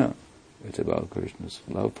Krishna. It's about Krishna's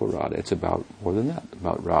love for Radha. It's about, more than that,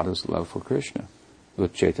 about Radha's love for Krishna,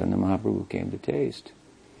 which Chaitanya Mahaprabhu came to taste.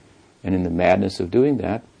 And in the madness of doing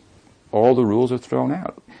that, all the rules are thrown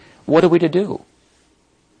out. What are we to do?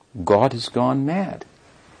 God has gone mad.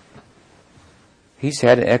 He's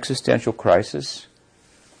had an existential crisis.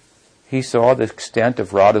 He saw the extent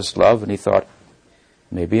of Radha's love and he thought,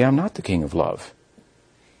 maybe I'm not the king of love.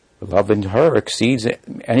 The love in her exceeds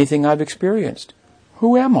anything I've experienced.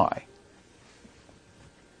 Who am I?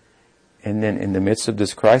 And then in the midst of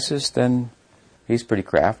this crisis, then he's pretty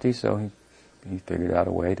crafty, so he figured out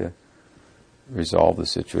a way to resolve the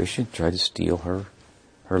situation, try to steal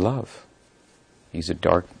her love. He's a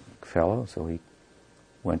dark fellow, so he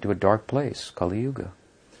went to a dark place, Kali Yuga,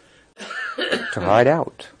 to hide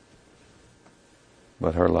out.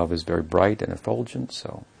 But her love is very bright and effulgent,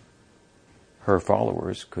 so her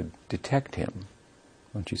followers could detect him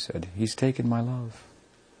when she said, he's taken my love.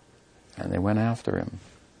 And they went after him.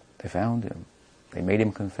 They found him. They made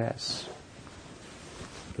him confess.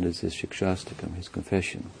 But it's his Shikshastakam, his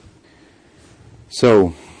confession.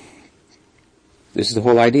 So, this is the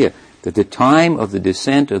whole idea, that the time of the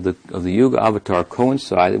descent of the Yuga avatar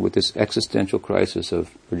coincided with this existential crisis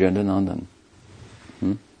of Brajendra Nandan.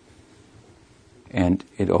 And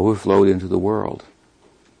it overflowed into the world.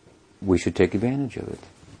 We should take advantage of it.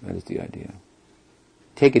 That is the idea.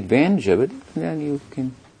 Take advantage of it, and then you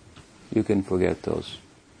can forget those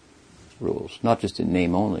rules. Not just in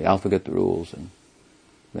name only. I'll forget the rules, and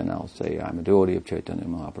then I'll say I'm a devotee of Chaitanya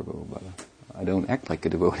Mahaprabhu, but I don't act like a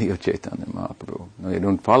devotee of Chaitanya Mahaprabhu. No, you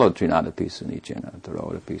don't follow Trinada Pisa Nichena,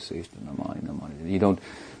 Taroda Pisa Namani Namani. You don't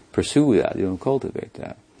pursue that, you don't cultivate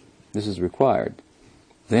that. This is required.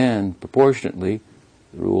 Then, proportionately,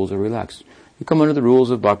 the rules are relaxed. You come under the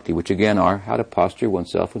rules of bhakti, which again are how to posture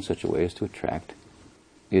oneself in such a way as to attract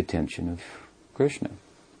the attention of Krishna.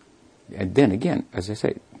 And then again, as I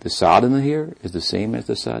say, the sadhana here is the same as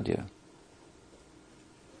the sadhya.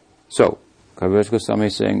 So, Kaivalya Goswami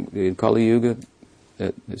is saying in Kali Yuga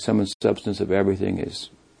that the sum and substance of everything is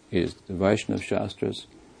the Vaishnava Shastras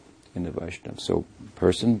and the Vaishnava. So,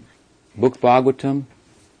 book Bhagavatam,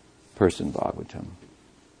 person Bhagavatam.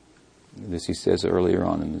 This he says earlier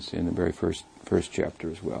on in the very first chapter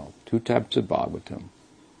as well. Two types of Bhagavatam,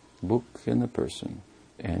 book and the person.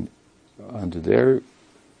 And under their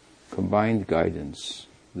combined guidance,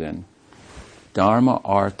 then, Dharma,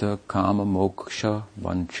 Artha, Kama, Moksha,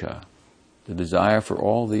 Vancha. The desire for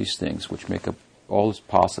all these things which make up all that's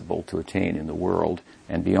possible to attain in the world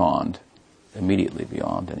and beyond, immediately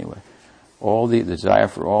beyond anyway. The desire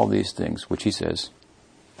for all these things, which he says,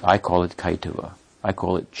 I call it kaitava, I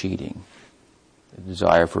call it cheating. The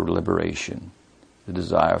desire for liberation, the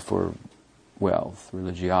desire for wealth,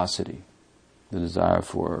 religiosity, the desire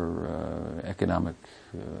for economic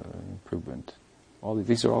improvement.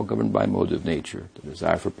 These are all governed by modes of nature. The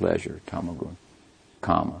desire for pleasure, tamagun,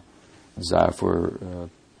 kama. Desire for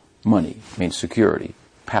money, means security,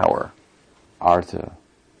 power, artha,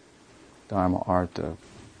 dharma, artha,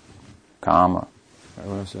 kama.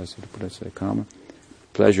 What else did I say? Kama.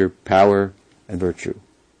 Pleasure, power, and virtue.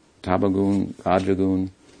 Tamagun,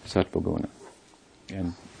 ajagun, sattvaguna.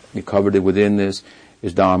 And covered within this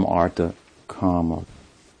is dharma, artha, kama,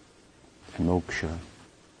 and moksha,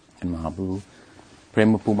 and mahabhu.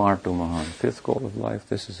 Prema pumarto mahan. Fifth goal of life,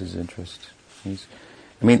 this is his interest. You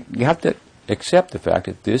have to accept the fact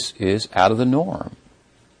that this is out of the norm.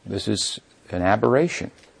 This is an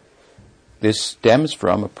aberration. This stems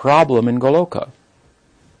from a problem in Goloka.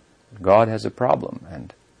 God has a problem,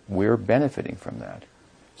 and we're benefiting from that.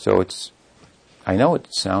 So I know it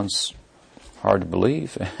sounds hard to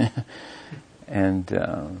believe, and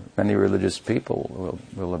many religious people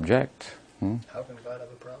will object. How can God have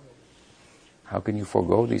a problem? How can you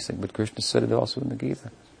forego these things? But Krishna said it also in the Gita.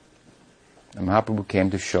 And Mahaprabhu came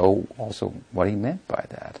to show also what he meant by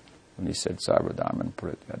that when he said Sarvadharman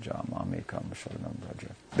Parityajam Mamekam Sharanam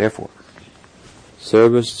Vraja. Therefore,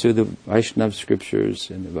 service to the Vaishnava scriptures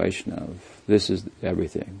and the Vaishnava, this is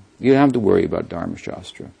everything. You don't have to worry about Dharma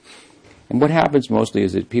Shastra. And what happens mostly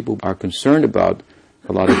is that people are concerned about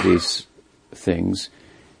a lot of these things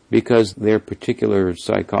because their particular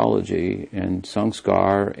psychology and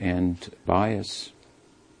sanskar and bias,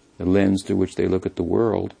 the lens through which they look at the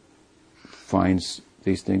world, finds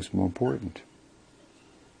these things more important.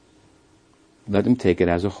 Let them take it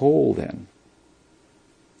as a whole then.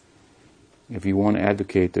 If you want to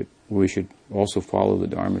advocate that we should also follow the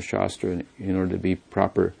Dharma Shastra in order to be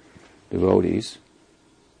proper devotees,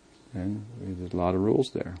 then there's a lot of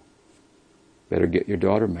rules there. Better get your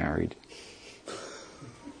daughter married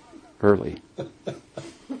early.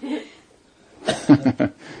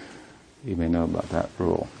 You may know about that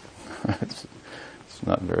rule. It's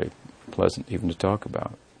not very pleasant even to talk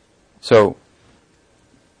about. So,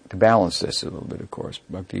 to balance this a little bit, of course,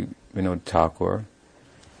 Bhakti Vinod Thakur,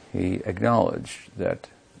 he acknowledged that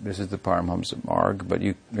this is the Paramhamsa Marg, but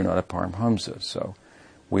you're not a Paramhamsa, so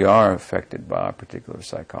we are affected by a particular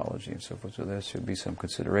psychology and so forth, so there should be some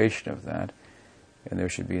consideration of that, and there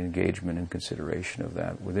should be engagement and consideration of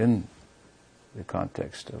that within the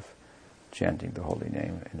context of chanting the holy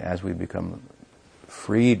name. And as we become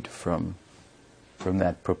freed from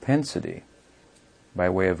that propensity by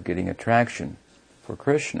way of getting attraction for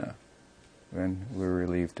Krishna, then we're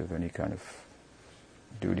relieved of any kind of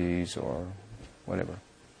duties or whatever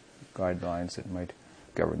guidelines that might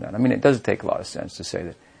govern that. I mean, it doesn't take a lot of sense to say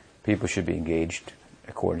that people should be engaged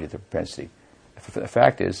according to their propensity. The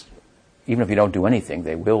fact is, even if you don't do anything,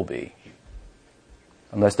 they will be.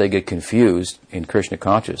 Unless they get confused in Krishna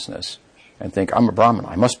consciousness and think, I'm a Brahmin,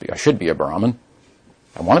 I should be a Brahmin.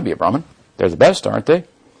 I want to be a Brahmin. They're the best, aren't they?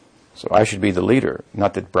 So I should be the leader.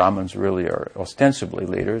 Not that Brahmins really are ostensibly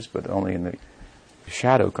leaders, but only in the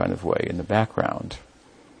shadow kind of way, in the background.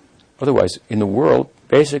 Otherwise, in the world,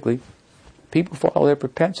 basically, people follow their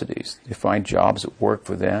propensities. They find jobs that work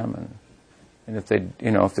for them, and if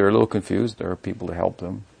if they're a little confused, there are people to help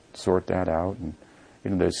them sort that out. And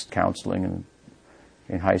there's counseling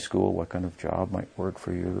in high school, what kind of job might work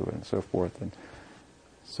for you, and so forth. And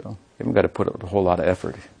so you haven't got to put a whole lot of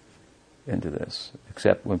effort into this,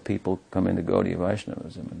 except when people come into Gaudiya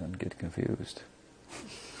Vaishnavism and then get confused.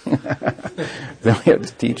 Then we have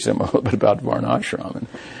to teach them a little bit about Varnashram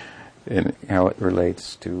and how it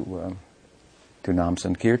relates to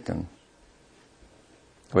Nama-Sankirtana.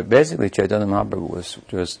 But basically, Chaitanya Mahaprabhu was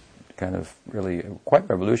just kind of really quite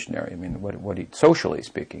revolutionary. I mean, what he, socially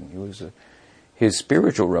speaking, his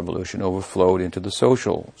spiritual revolution overflowed into the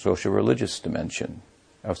social religious dimension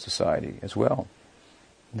of society as well.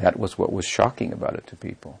 That was what was shocking about it to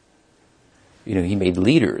people. He made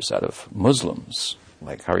leaders out of Muslims,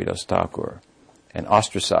 like Haridas Thakur, and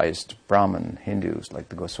ostracized Brahmin Hindus, like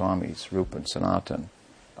the Goswamis, Rupa and Sanatan.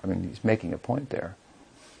 He's making a point there.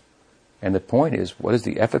 And the point is, what is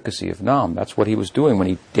the efficacy of Nam? That's what he was doing when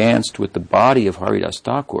he danced with the body of Haridas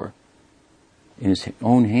Thakur in his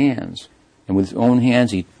own hands. And with his own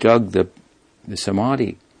hands, he dug the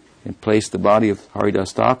samadhi and placed the body of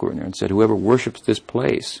Haridas Thakur in there and said, whoever worships this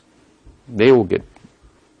place, they will get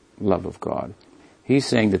love of God. He's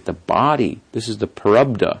saying that the body, this is the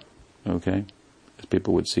parabdha, okay, as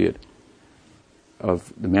people would see it,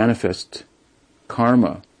 of the manifest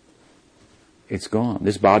karma. It's gone.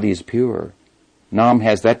 This body is pure. Nam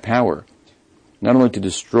has that power, not only to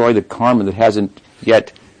destroy the karma that hasn't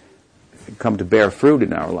yet come to bear fruit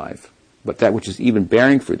in our life, but that which is even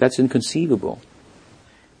bearing fruit. That's inconceivable.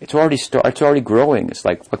 It's already growing. It's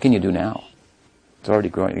like, what can you do now? It's already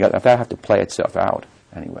growing. That have to play itself out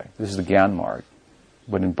anyway. This is the Gyan Marg.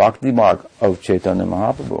 But in Bhakti Marg of Chaitanya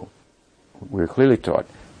Mahaprabhu, we're clearly taught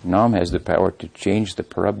Nam has the power to change the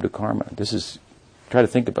parabdha karma. Try to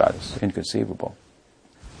think about it. It's inconceivable.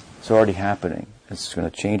 It's already happening. It's going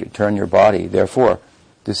to change it, turn your body. Therefore,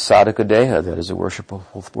 this sadhaka deha, that is a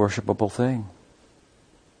worshipable thing.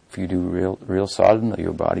 If you do real sadhana,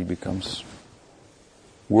 your body becomes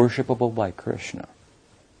worshipable by Krishna.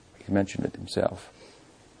 He mentioned it himself.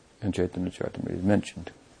 In Chaitanya Charitamrita, he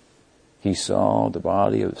mentioned. He saw the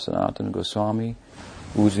body of Sanatana Goswami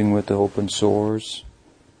oozing with the open sores.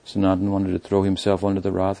 Sanatana wanted to throw himself under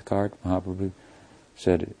the Rath cart. Mahaprabhu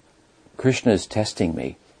said, Krishna is testing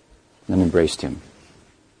me, and embraced him.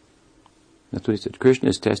 That's what he said. Krishna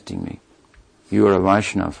is testing me. You are a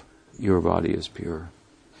Vaishnav. Your body is pure.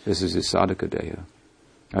 This is his sadhaka deha.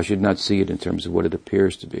 I should not see it in terms of what it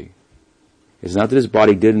appears to be. It's not that his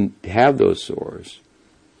body didn't have those sores,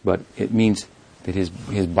 but it means that his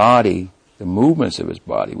body, the movements of his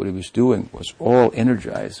body, what he was doing, was all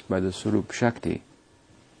energized by the Swarup Shakti.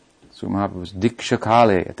 So Mahaprabhu was Diksha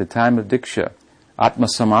Kale, at the time of Diksha, Atma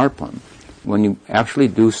Samarpan, when you actually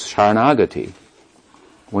do Sharanagati,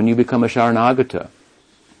 when you become a Sharanagata,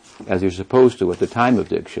 as you're supposed to at the time of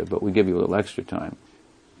Diksha, but we give you a little extra time.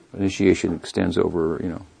 Initiation extends over,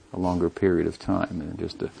 a longer period of time than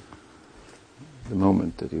just the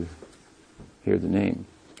moment that you hear the name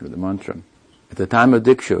or the mantra. At the time of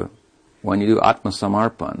Diksha, when you do Atma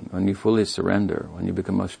Samarpan, when you fully surrender, when you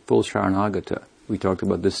become a full Sharanagata, we talked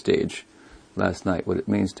about this stage last night, what it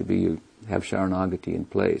means to have Sharanagati in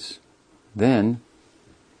place. Then,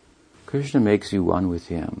 Krishna makes you one with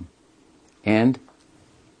him. And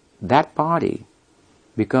that body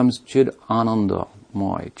becomes Chid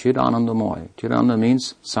Anandamoy. Chid Anandamoy. Chid Ananda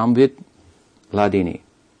means Samvit Ladini.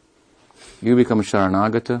 You become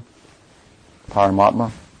Sharanagata,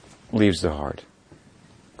 Paramatma leaves the heart.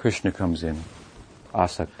 Krishna comes in,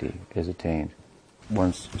 Asakti is attained.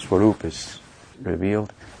 Once Swarup is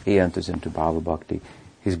revealed, he enters into Bhava Bhakti.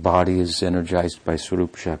 His body is energized by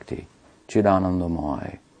Swarup Shakti.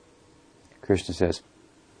 Chidanandamoy. Krishna says,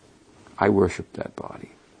 I worship that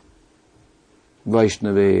body.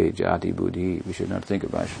 Vaishnave Jati Buddhi. We should not think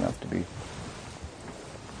of Vaishnava to be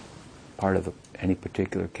part of any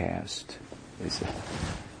particular caste. It's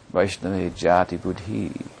Vaishnave Jati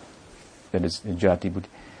Buddhi. That is Jati Buddhi.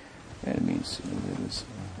 And it means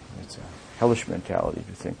it's a hellish mentality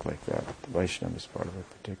to think like that. The Vaishnava is part of a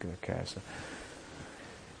particular caste.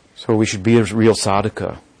 So we should be a real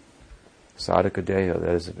sadhaka. Sadhaka deha,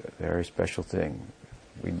 that is a very special thing.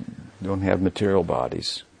 We don't have material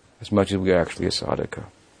bodies as much as we are actually a sadhaka.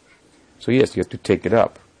 So yes, you have to take it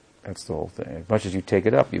up. That's the whole thing. As much as you take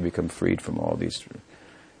it up, you become freed from all these.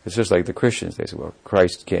 It's just like the Christians. They say, well,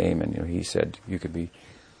 Christ came and he said you could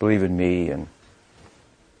believe in me and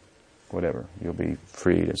whatever, you'll be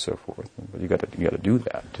freed and so forth. But you got to do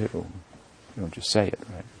that too. You don't just say it,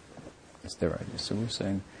 right? It's their idea. So we're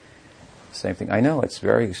saying the same thing. I know it's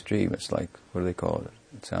very extreme. It's like, what do they call it?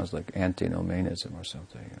 It sounds like antinomianism or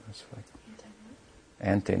something. It's like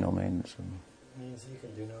antinomianism. Means you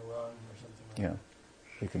can do no wrong or something like that.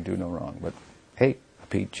 You can do no wrong. But hey,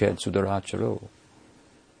 api ched sudaracharo.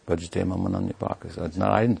 Bhajate mamananya bhakas. It's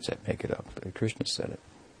not, I didn't make it up. Krishna said it.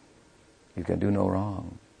 You can do no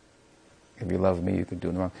wrong. If you love me, you can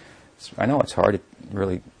do no wrong. I know it's hard to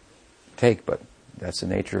really take, but that's the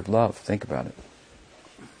nature of love. Think about it.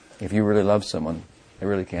 If you really love someone, they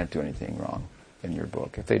really can't do anything wrong in your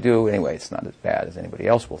book. If they do, anyway, it's not as bad as anybody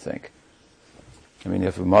else will think. I mean,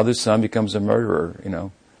 if a mother's son becomes a murderer,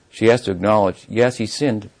 she has to acknowledge, yes, he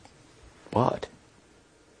sinned, but.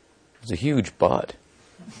 It's a huge but.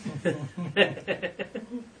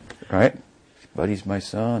 Right? but he's my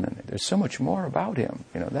son, and there's so much more about him.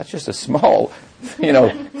 That's just a small,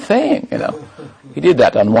 thing. He did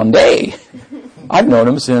that on one day. I've known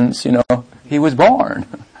him since, he was born.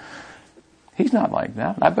 He's not like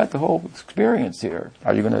that. I've got the whole experience here.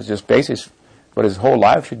 Are you going to just base what his whole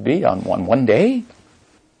life should be on one day?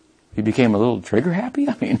 He became a little trigger happy?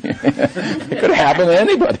 I mean, it could happen to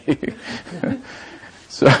anybody.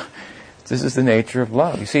 So, this is the nature of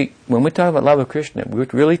love. You see, when we talk about love of Krishna, we're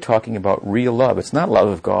really talking about real love. It's not love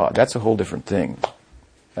of God. That's a whole different thing.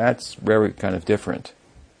 That's very kind of different.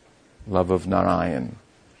 Love of Narayan,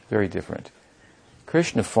 very different.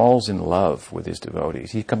 Krishna falls in love with his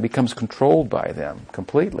devotees. He becomes controlled by them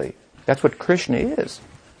completely. That's what Krishna is.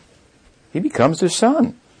 He becomes their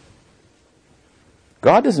son.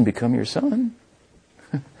 God doesn't become your son.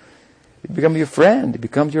 He becomes your friend. He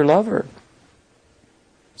becomes your lover.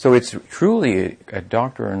 So it's truly a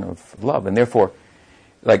doctrine of love. And therefore,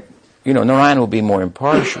 Narayan will be more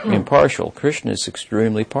impartial. Krishna is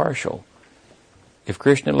extremely partial. If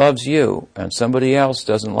Krishna loves you and somebody else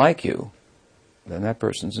doesn't like you, then that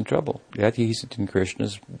person's in trouble. Yet he's in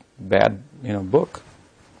Krishna's bad, book.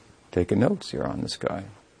 Taking notes here on this guy.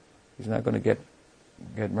 He's not going to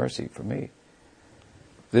get mercy from me.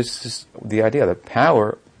 This is the idea, the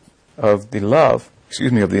power of the love,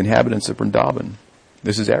 of the inhabitants of Vrindavan.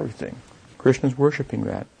 This is everything. Krishna's worshipping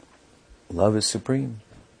that. Love is supreme.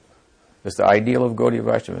 It's the ideal of Gaudiya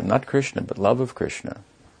Vaishnava. Not Krishna, but love of Krishna.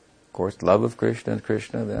 Of course, love of Krishna and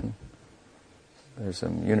Krishna, then there's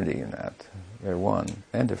some unity in that. They're one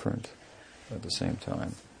and different at the same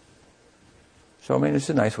time. So, it's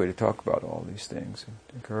a nice way to talk about all these things.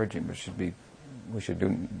 Encouraging. We should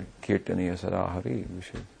do Kirtaniya Sadahari. We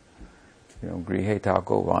should, Grihe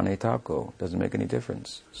Tako, Vane Tako. Doesn't make any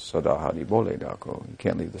difference. Sadahari Bole Tako. You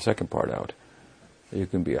can't leave the second part out. You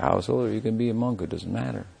can be a household or you can be a monk. It doesn't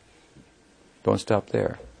matter. Don't stop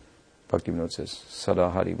there. Bhaktivinoda says,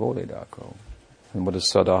 Sadahari Bole Tako. And what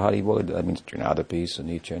does Sadahari Bole? That means Trinadapi,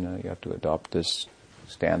 Sunichena. You have to adopt this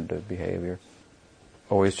standard of behavior.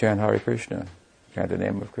 Always chant Hare Krishna. Chant the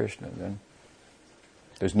name of Krishna. Then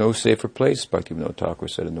there's no safer place, Bhaktivinoda Thakur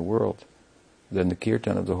said, in the world than the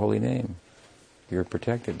kirtan of the holy name. You're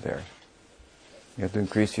protected there. You have to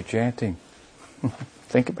increase your chanting.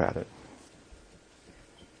 Think about it.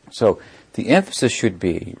 So, the emphasis should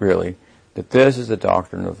be, really, that this is the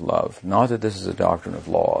doctrine of love, not that this is a doctrine of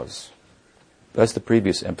laws. That's the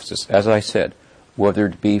previous emphasis. As I said, whether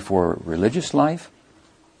it be for religious life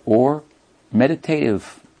or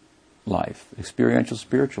meditative life, experiential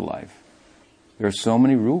spiritual life. There are so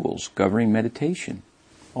many rules governing meditation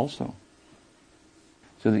also.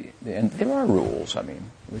 And there are rules.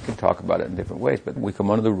 We can talk about it in different ways, but we come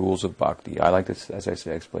under the rules of bhakti. I like to, as I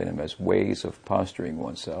say, explain them as ways of posturing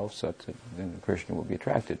oneself such that then Krishna will be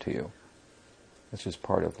attracted to you. That's just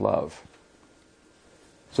part of love.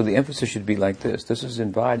 So the emphasis should be like this. This is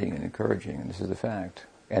inviting and encouraging, and this is the fact.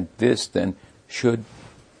 And this then should,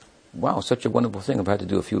 such a wonderful thing. I've had to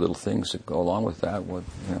do a few little things to go along with that.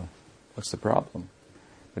 What's the problem?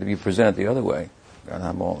 But if you present it the other way, and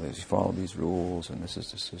I'm all this, you follow these rules, and this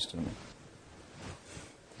is the system,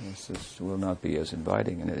 this will not be as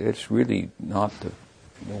inviting. And it's really not the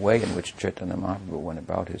way in which Chaitanya Mahaprabhu went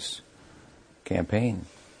about his campaign.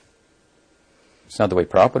 It's not the way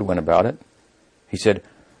Prabhupada went about it. He said,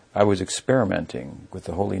 I was experimenting with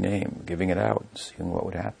the holy name, giving it out, seeing what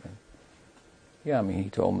would happen. Yeah, he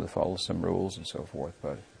told him to follow some rules and so forth,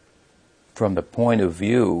 but from the point of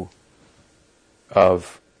view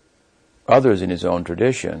of others in his own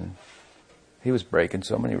tradition, he was breaking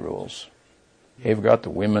so many rules. You've got the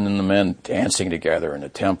women and the men dancing together in a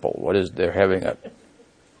temple. They're having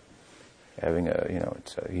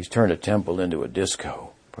he's turned a temple into a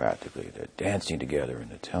disco, practically. They're dancing together in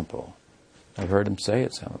the temple. I've heard him say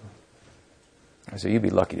it, some of them. I said, you'd be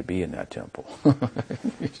lucky to be in that temple.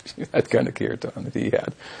 That kind of kirtan that he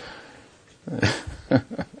had.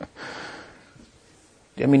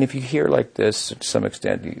 If you hear like this, to some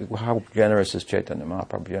extent, how generous is Chaitanya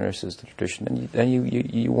Mahaprabhu, generous is the tradition, then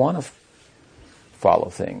you want to follow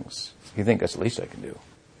things. You think, that's the least I can do.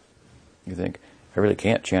 You think, I really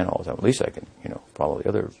can't chant all the time. At least I can, follow the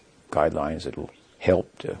other guidelines that will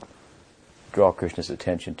help to draw Krishna's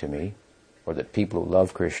attention to me, or that people who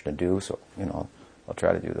love Krishna do, so, I'll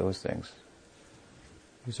try to do those things.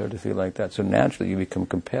 You start to feel like that. So naturally you become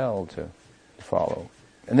compelled to follow.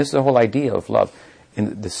 And this is the whole idea of love.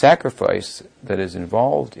 In the sacrifice that is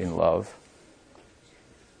involved in love,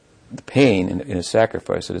 the pain in a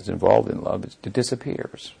sacrifice that is involved in love, it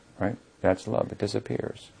disappears, right? That's love, it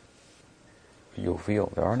disappears. You'll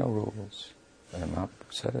feel there are no rules. And Mahaprabhu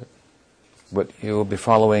said it. But you will be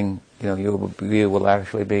following, you will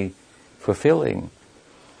actually be fulfilling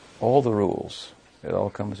all the rules. It all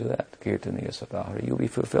comes to that. Kirtaniya Satahara. You'll be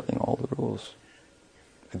fulfilling all the rules.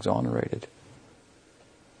 Exonerated.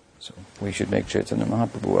 So we should make Chaitanya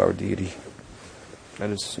Mahaprabhu our deity. That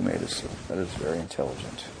is who made us so. That is very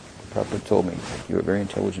intelligent. Prabhupada told me, you're a very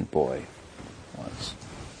intelligent boy once.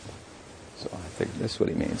 So I think that's what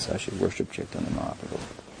he means. I should worship Chaitanya Mahaprabhu.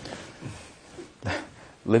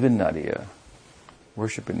 Live in Nadia.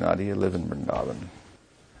 Worship in Nadia, live in Vrindavan.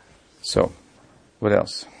 So, what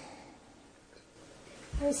else?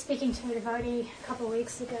 I was speaking to a devotee a couple of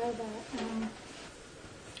weeks ago that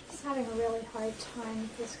he's having a really hard time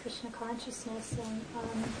with this Krishna consciousness and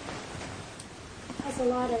has a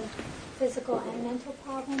lot of physical and mental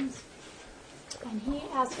problems. And he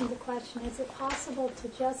asked me the question, is it possible to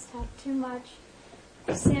just have too much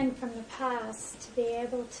sin from the past to be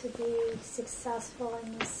able to be successful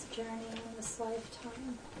in this journey, in this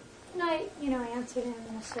lifetime? And I answered him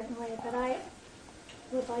in a certain way, but I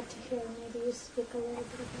would like to hear maybe you speak a little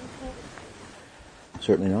bit about that.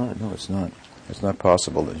 Certainly not. No, it's not. It's not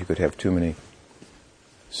possible that you could have too many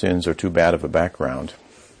sins or too bad of a background.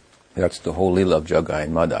 That's the whole Leela of Jagai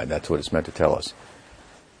and Madai. That's what it's meant to tell us.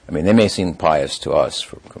 I mean, they may seem pious to us,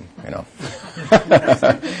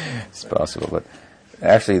 It's possible, but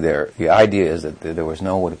actually the idea is that there was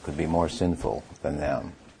no one who could be more sinful than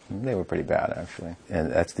them. They were pretty bad, actually.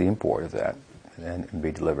 And that's the import of that, and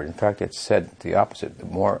be delivered. In fact, it's said the opposite. The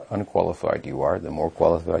more unqualified you are, the more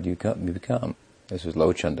qualified you become. This was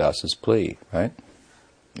Lochan Das's plea, right?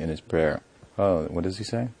 In his prayer. Oh, what does he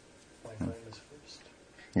say? My claim is first.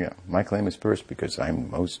 Yeah, my claim is first because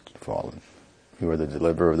I'm most fallen. You are the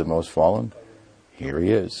deliverer of the most fallen? Here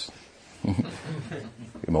he is.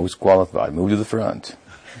 The most qualified. Move to the front.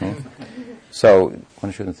 So,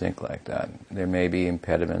 one shouldn't think like that. There may be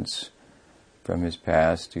impediments from his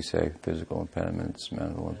past, you say, physical impediments,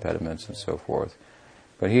 mental impediments, and so forth.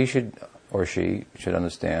 But he should, or she, should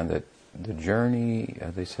understand that the journey,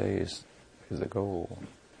 as they say, is the goal.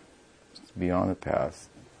 It's beyond the path.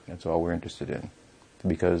 That's all we're interested in.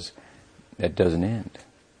 Because that doesn't end.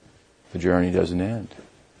 The journey doesn't end.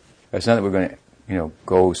 It's not that we're going to,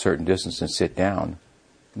 go a certain distance and sit down.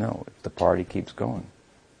 No, the party keeps going.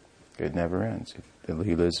 It never ends. The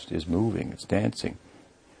Leela is moving. It's dancing.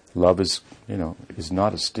 Love is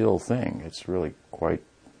not a still thing. It's really quite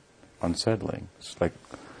unsettling. It's like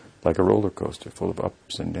a roller coaster full of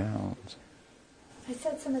ups and downs. I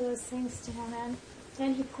said some of those things to him, and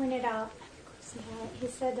then he pointed out, he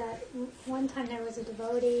said that one time there was a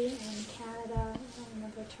devotee in Canada, I don't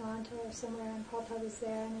remember, Toronto or somewhere, and Prabhupada was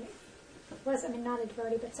there, and it was, not a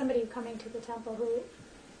devotee, but somebody coming to the temple who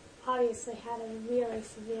obviously had a really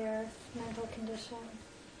severe mental condition.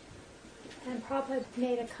 And Prabhupada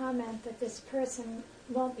made a comment that this person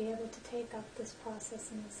won't be able to take up this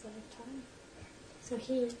process in this lifetime. So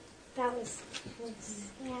that was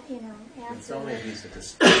answer. It's only if he's a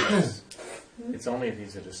disturbance. It's only if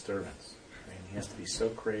he's a disturbance. He has to be so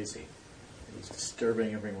crazy that he's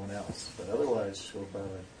disturbing everyone else. But otherwise, Shilpa,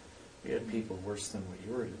 we had people worse than what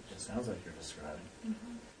it sounds like you're describing.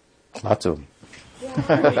 Mm-hmm. Lots of them. Yeah.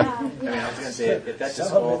 I was going to say, if that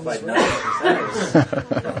disqualified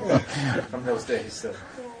 90% from those days.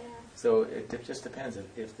 So it just depends.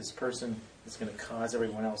 If this person is going to cause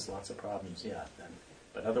everyone else lots of problems, then.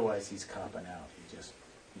 But otherwise, he's copping out. He's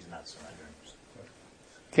not surrendering.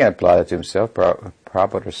 He can't apply that to himself.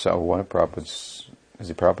 Prabhupada or one of Prabhupada's, is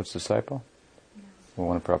he Prabhupada's disciple? No. Well,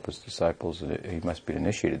 one of Prabhupada's disciples, he must be an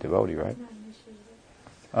initiated devotee, right? Not initiated.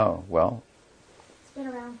 Oh, well. It's been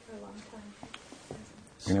around for a long time.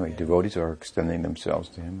 Anyway, devotees are extending themselves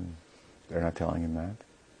to him, and they're not telling him that.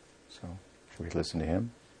 So, should we listen to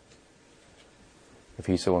him? If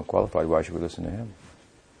he's so unqualified, why should we listen to him?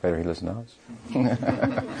 Better he listen to us.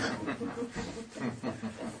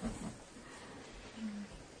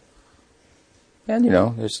 And,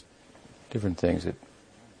 there's different things that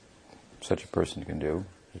such a person can do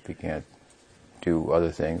if he can't do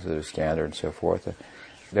other things that are standard and so forth.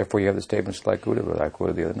 Therefore, you have the statements like I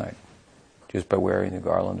quoted the other night. Just by wearing the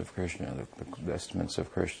garland of Krishna, the vestments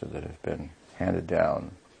of Krishna that have been handed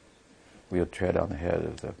down, we'll tread on the head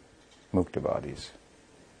of the mukta bodies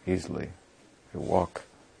easily. We walk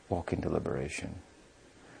into liberation.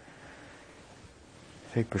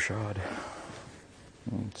 Take prasad.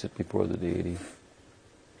 Sit before the deity.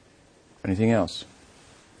 Anything else?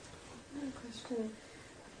 I have a question.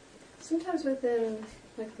 Sometimes within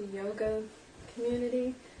the yoga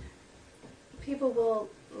community, people will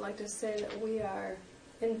like to say that we are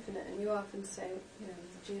infinite, and you often say,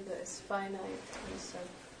 Jiva is finite. And so,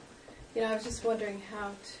 I was just wondering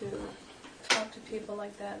how to talk to people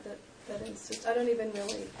like that insist. I don't even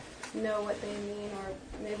really know what they mean, or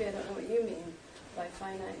maybe I don't know what you mean by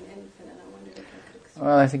finite and infinite. I wondered if I could explain.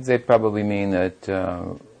 Well, I think they probably mean that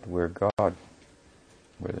we're God.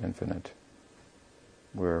 We're the infinite.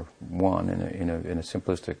 We're one in a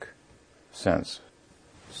simplistic sense.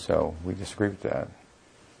 So we disagree with that.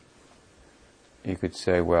 You could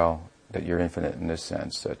say, well, that you're infinite in this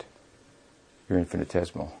sense, that you're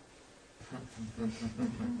infinitesimal.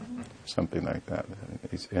 Something like that.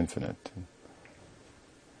 He's infinite.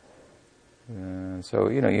 So,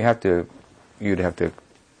 you'd have to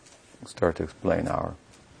start to explain our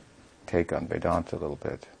take on Vedanta a little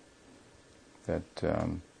bit. That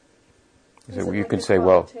so you could say,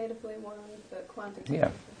 well, qualitatively one, but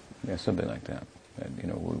quantitatively. Yeah, something like that.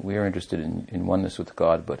 And, we are interested in oneness with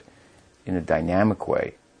God, but in a dynamic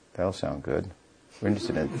way. That'll sound good. We're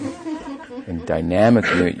interested in dynamic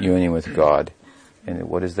union with God. And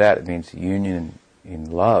what is that? It means union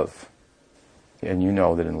in love. And you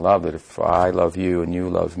know that in love, that if I love you and you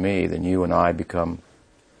love me, then you and I become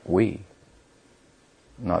we,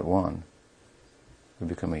 not one. We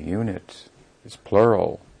become a unit. It's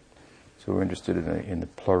plural. So we're interested in the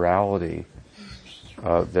plurality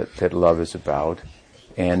that love is about,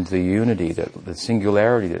 and the unity, the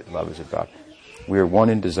singularity that love is about. We are one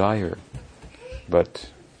in desire, but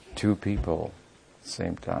two people at the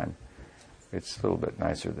same time. It's a little bit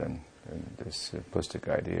nicer than this simplistic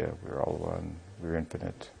idea. We're all one, we're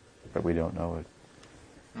infinite, but we don't know it.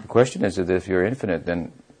 The question is that if you're infinite,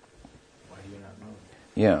 then... Why do you not know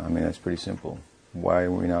it? Yeah, that's pretty simple. Why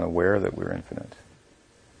are we not aware that we're infinite?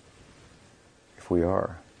 If we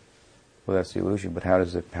are. Well, that's the illusion, but how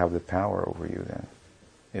does it have the power over you then,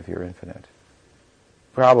 if you're infinite?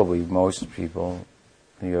 Probably most people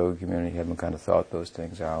in the yoga community haven't kind of thought those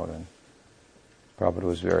things out, and Prabhupada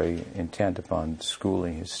was very intent upon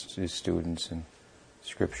schooling his students in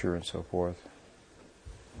scripture and so forth.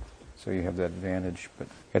 So you have that advantage, but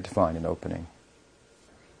you have to find an opening.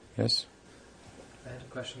 Yes? I had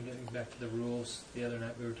a question getting back to the rules. The other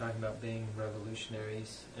night we were talking about being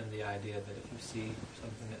revolutionaries and the idea that if you see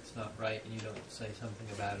something that's not right and you don't say something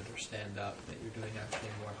about it or stand up, that you're doing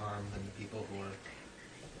actually more harm than the people who are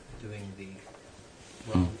doing the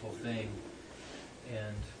wrongful thing.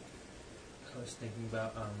 And I was thinking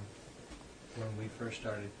about when we first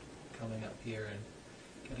started coming up here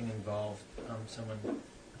and getting involved, someone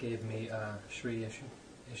gave me Sri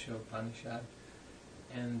Ishopanishad.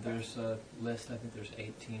 And there's a list, I think there's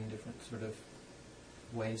 18 different sort of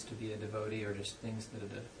ways to be a devotee, or just things that a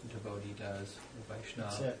devotee does, or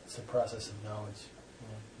Vaishnava. It's a process of knowledge.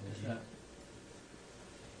 Is that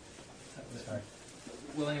sorry.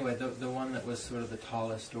 Well, anyway, the one that was sort of the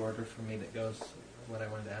tallest order for me that goes, what I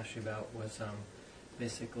wanted to ask you about was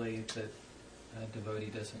basically that a devotee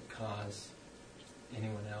doesn't cause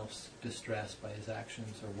anyone else distress by his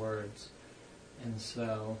actions or words. And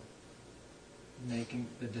so making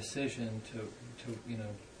the decision to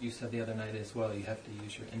you said the other night as well, you have to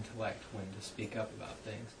use your intellect when to speak up about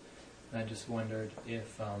things. And I just wondered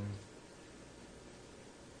if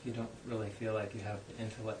you don't really feel like you have the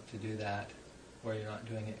intellect to do that, or you're not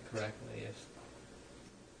doing it correctly. If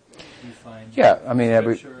you find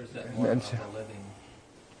scripture, is that more about the living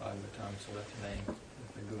Bhagavatam sort of thing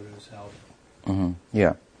with the Guru's help? Mm-hmm.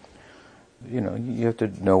 Yeah. You have to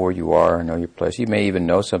know where you are and know your place. You may even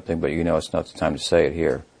know something, but it's not the time to say it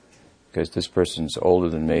here. Because this person's older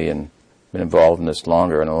than me and been involved in this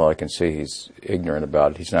longer, and all I can see he's ignorant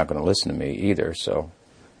about it. He's not going to listen to me either, so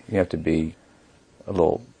you have to be a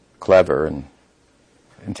little clever and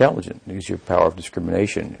intelligent. Use your power of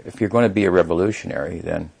discrimination. If you're going to be a revolutionary,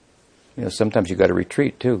 then sometimes you've got to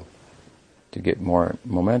retreat too to get more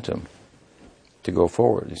momentum to go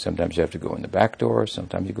forward. Sometimes you have to go in the back door.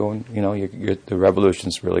 Sometimes you go in, the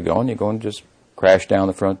revolution's really going. You go and just crash down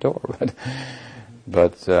the front door.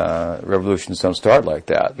 But revolutions don't start like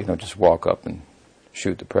that. Just walk up and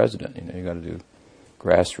shoot the president. You got to do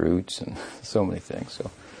grassroots and so many things. So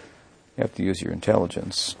you have to use your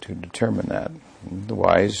intelligence to determine that. And the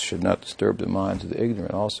wise should not disturb the minds of the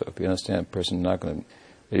ignorant. Also, if you understand a person that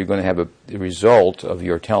you're going to have the result of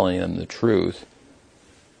your telling them the truth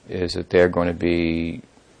is that they're going to be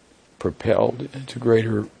propelled into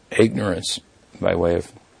greater ignorance by way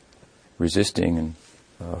of resisting and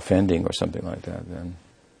offending or something like that,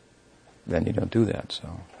 then you don't do that.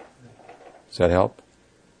 So, does that help?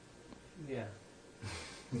 Yeah.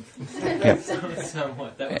 Yeah.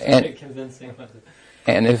 Somewhat. That was very convincing, wasn't it?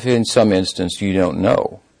 And if in some instance you don't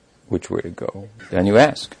know which way to go, then you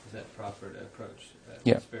ask. Is that proper to approach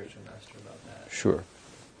Yeah. spiritual master about that? Sure.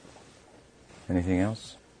 Anything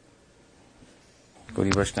else?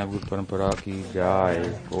 Gauri Vaishnava Guru Parampara ki jai,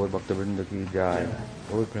 Gaur Bhakta Vrinda ki jai,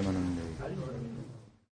 Gaur Premanande.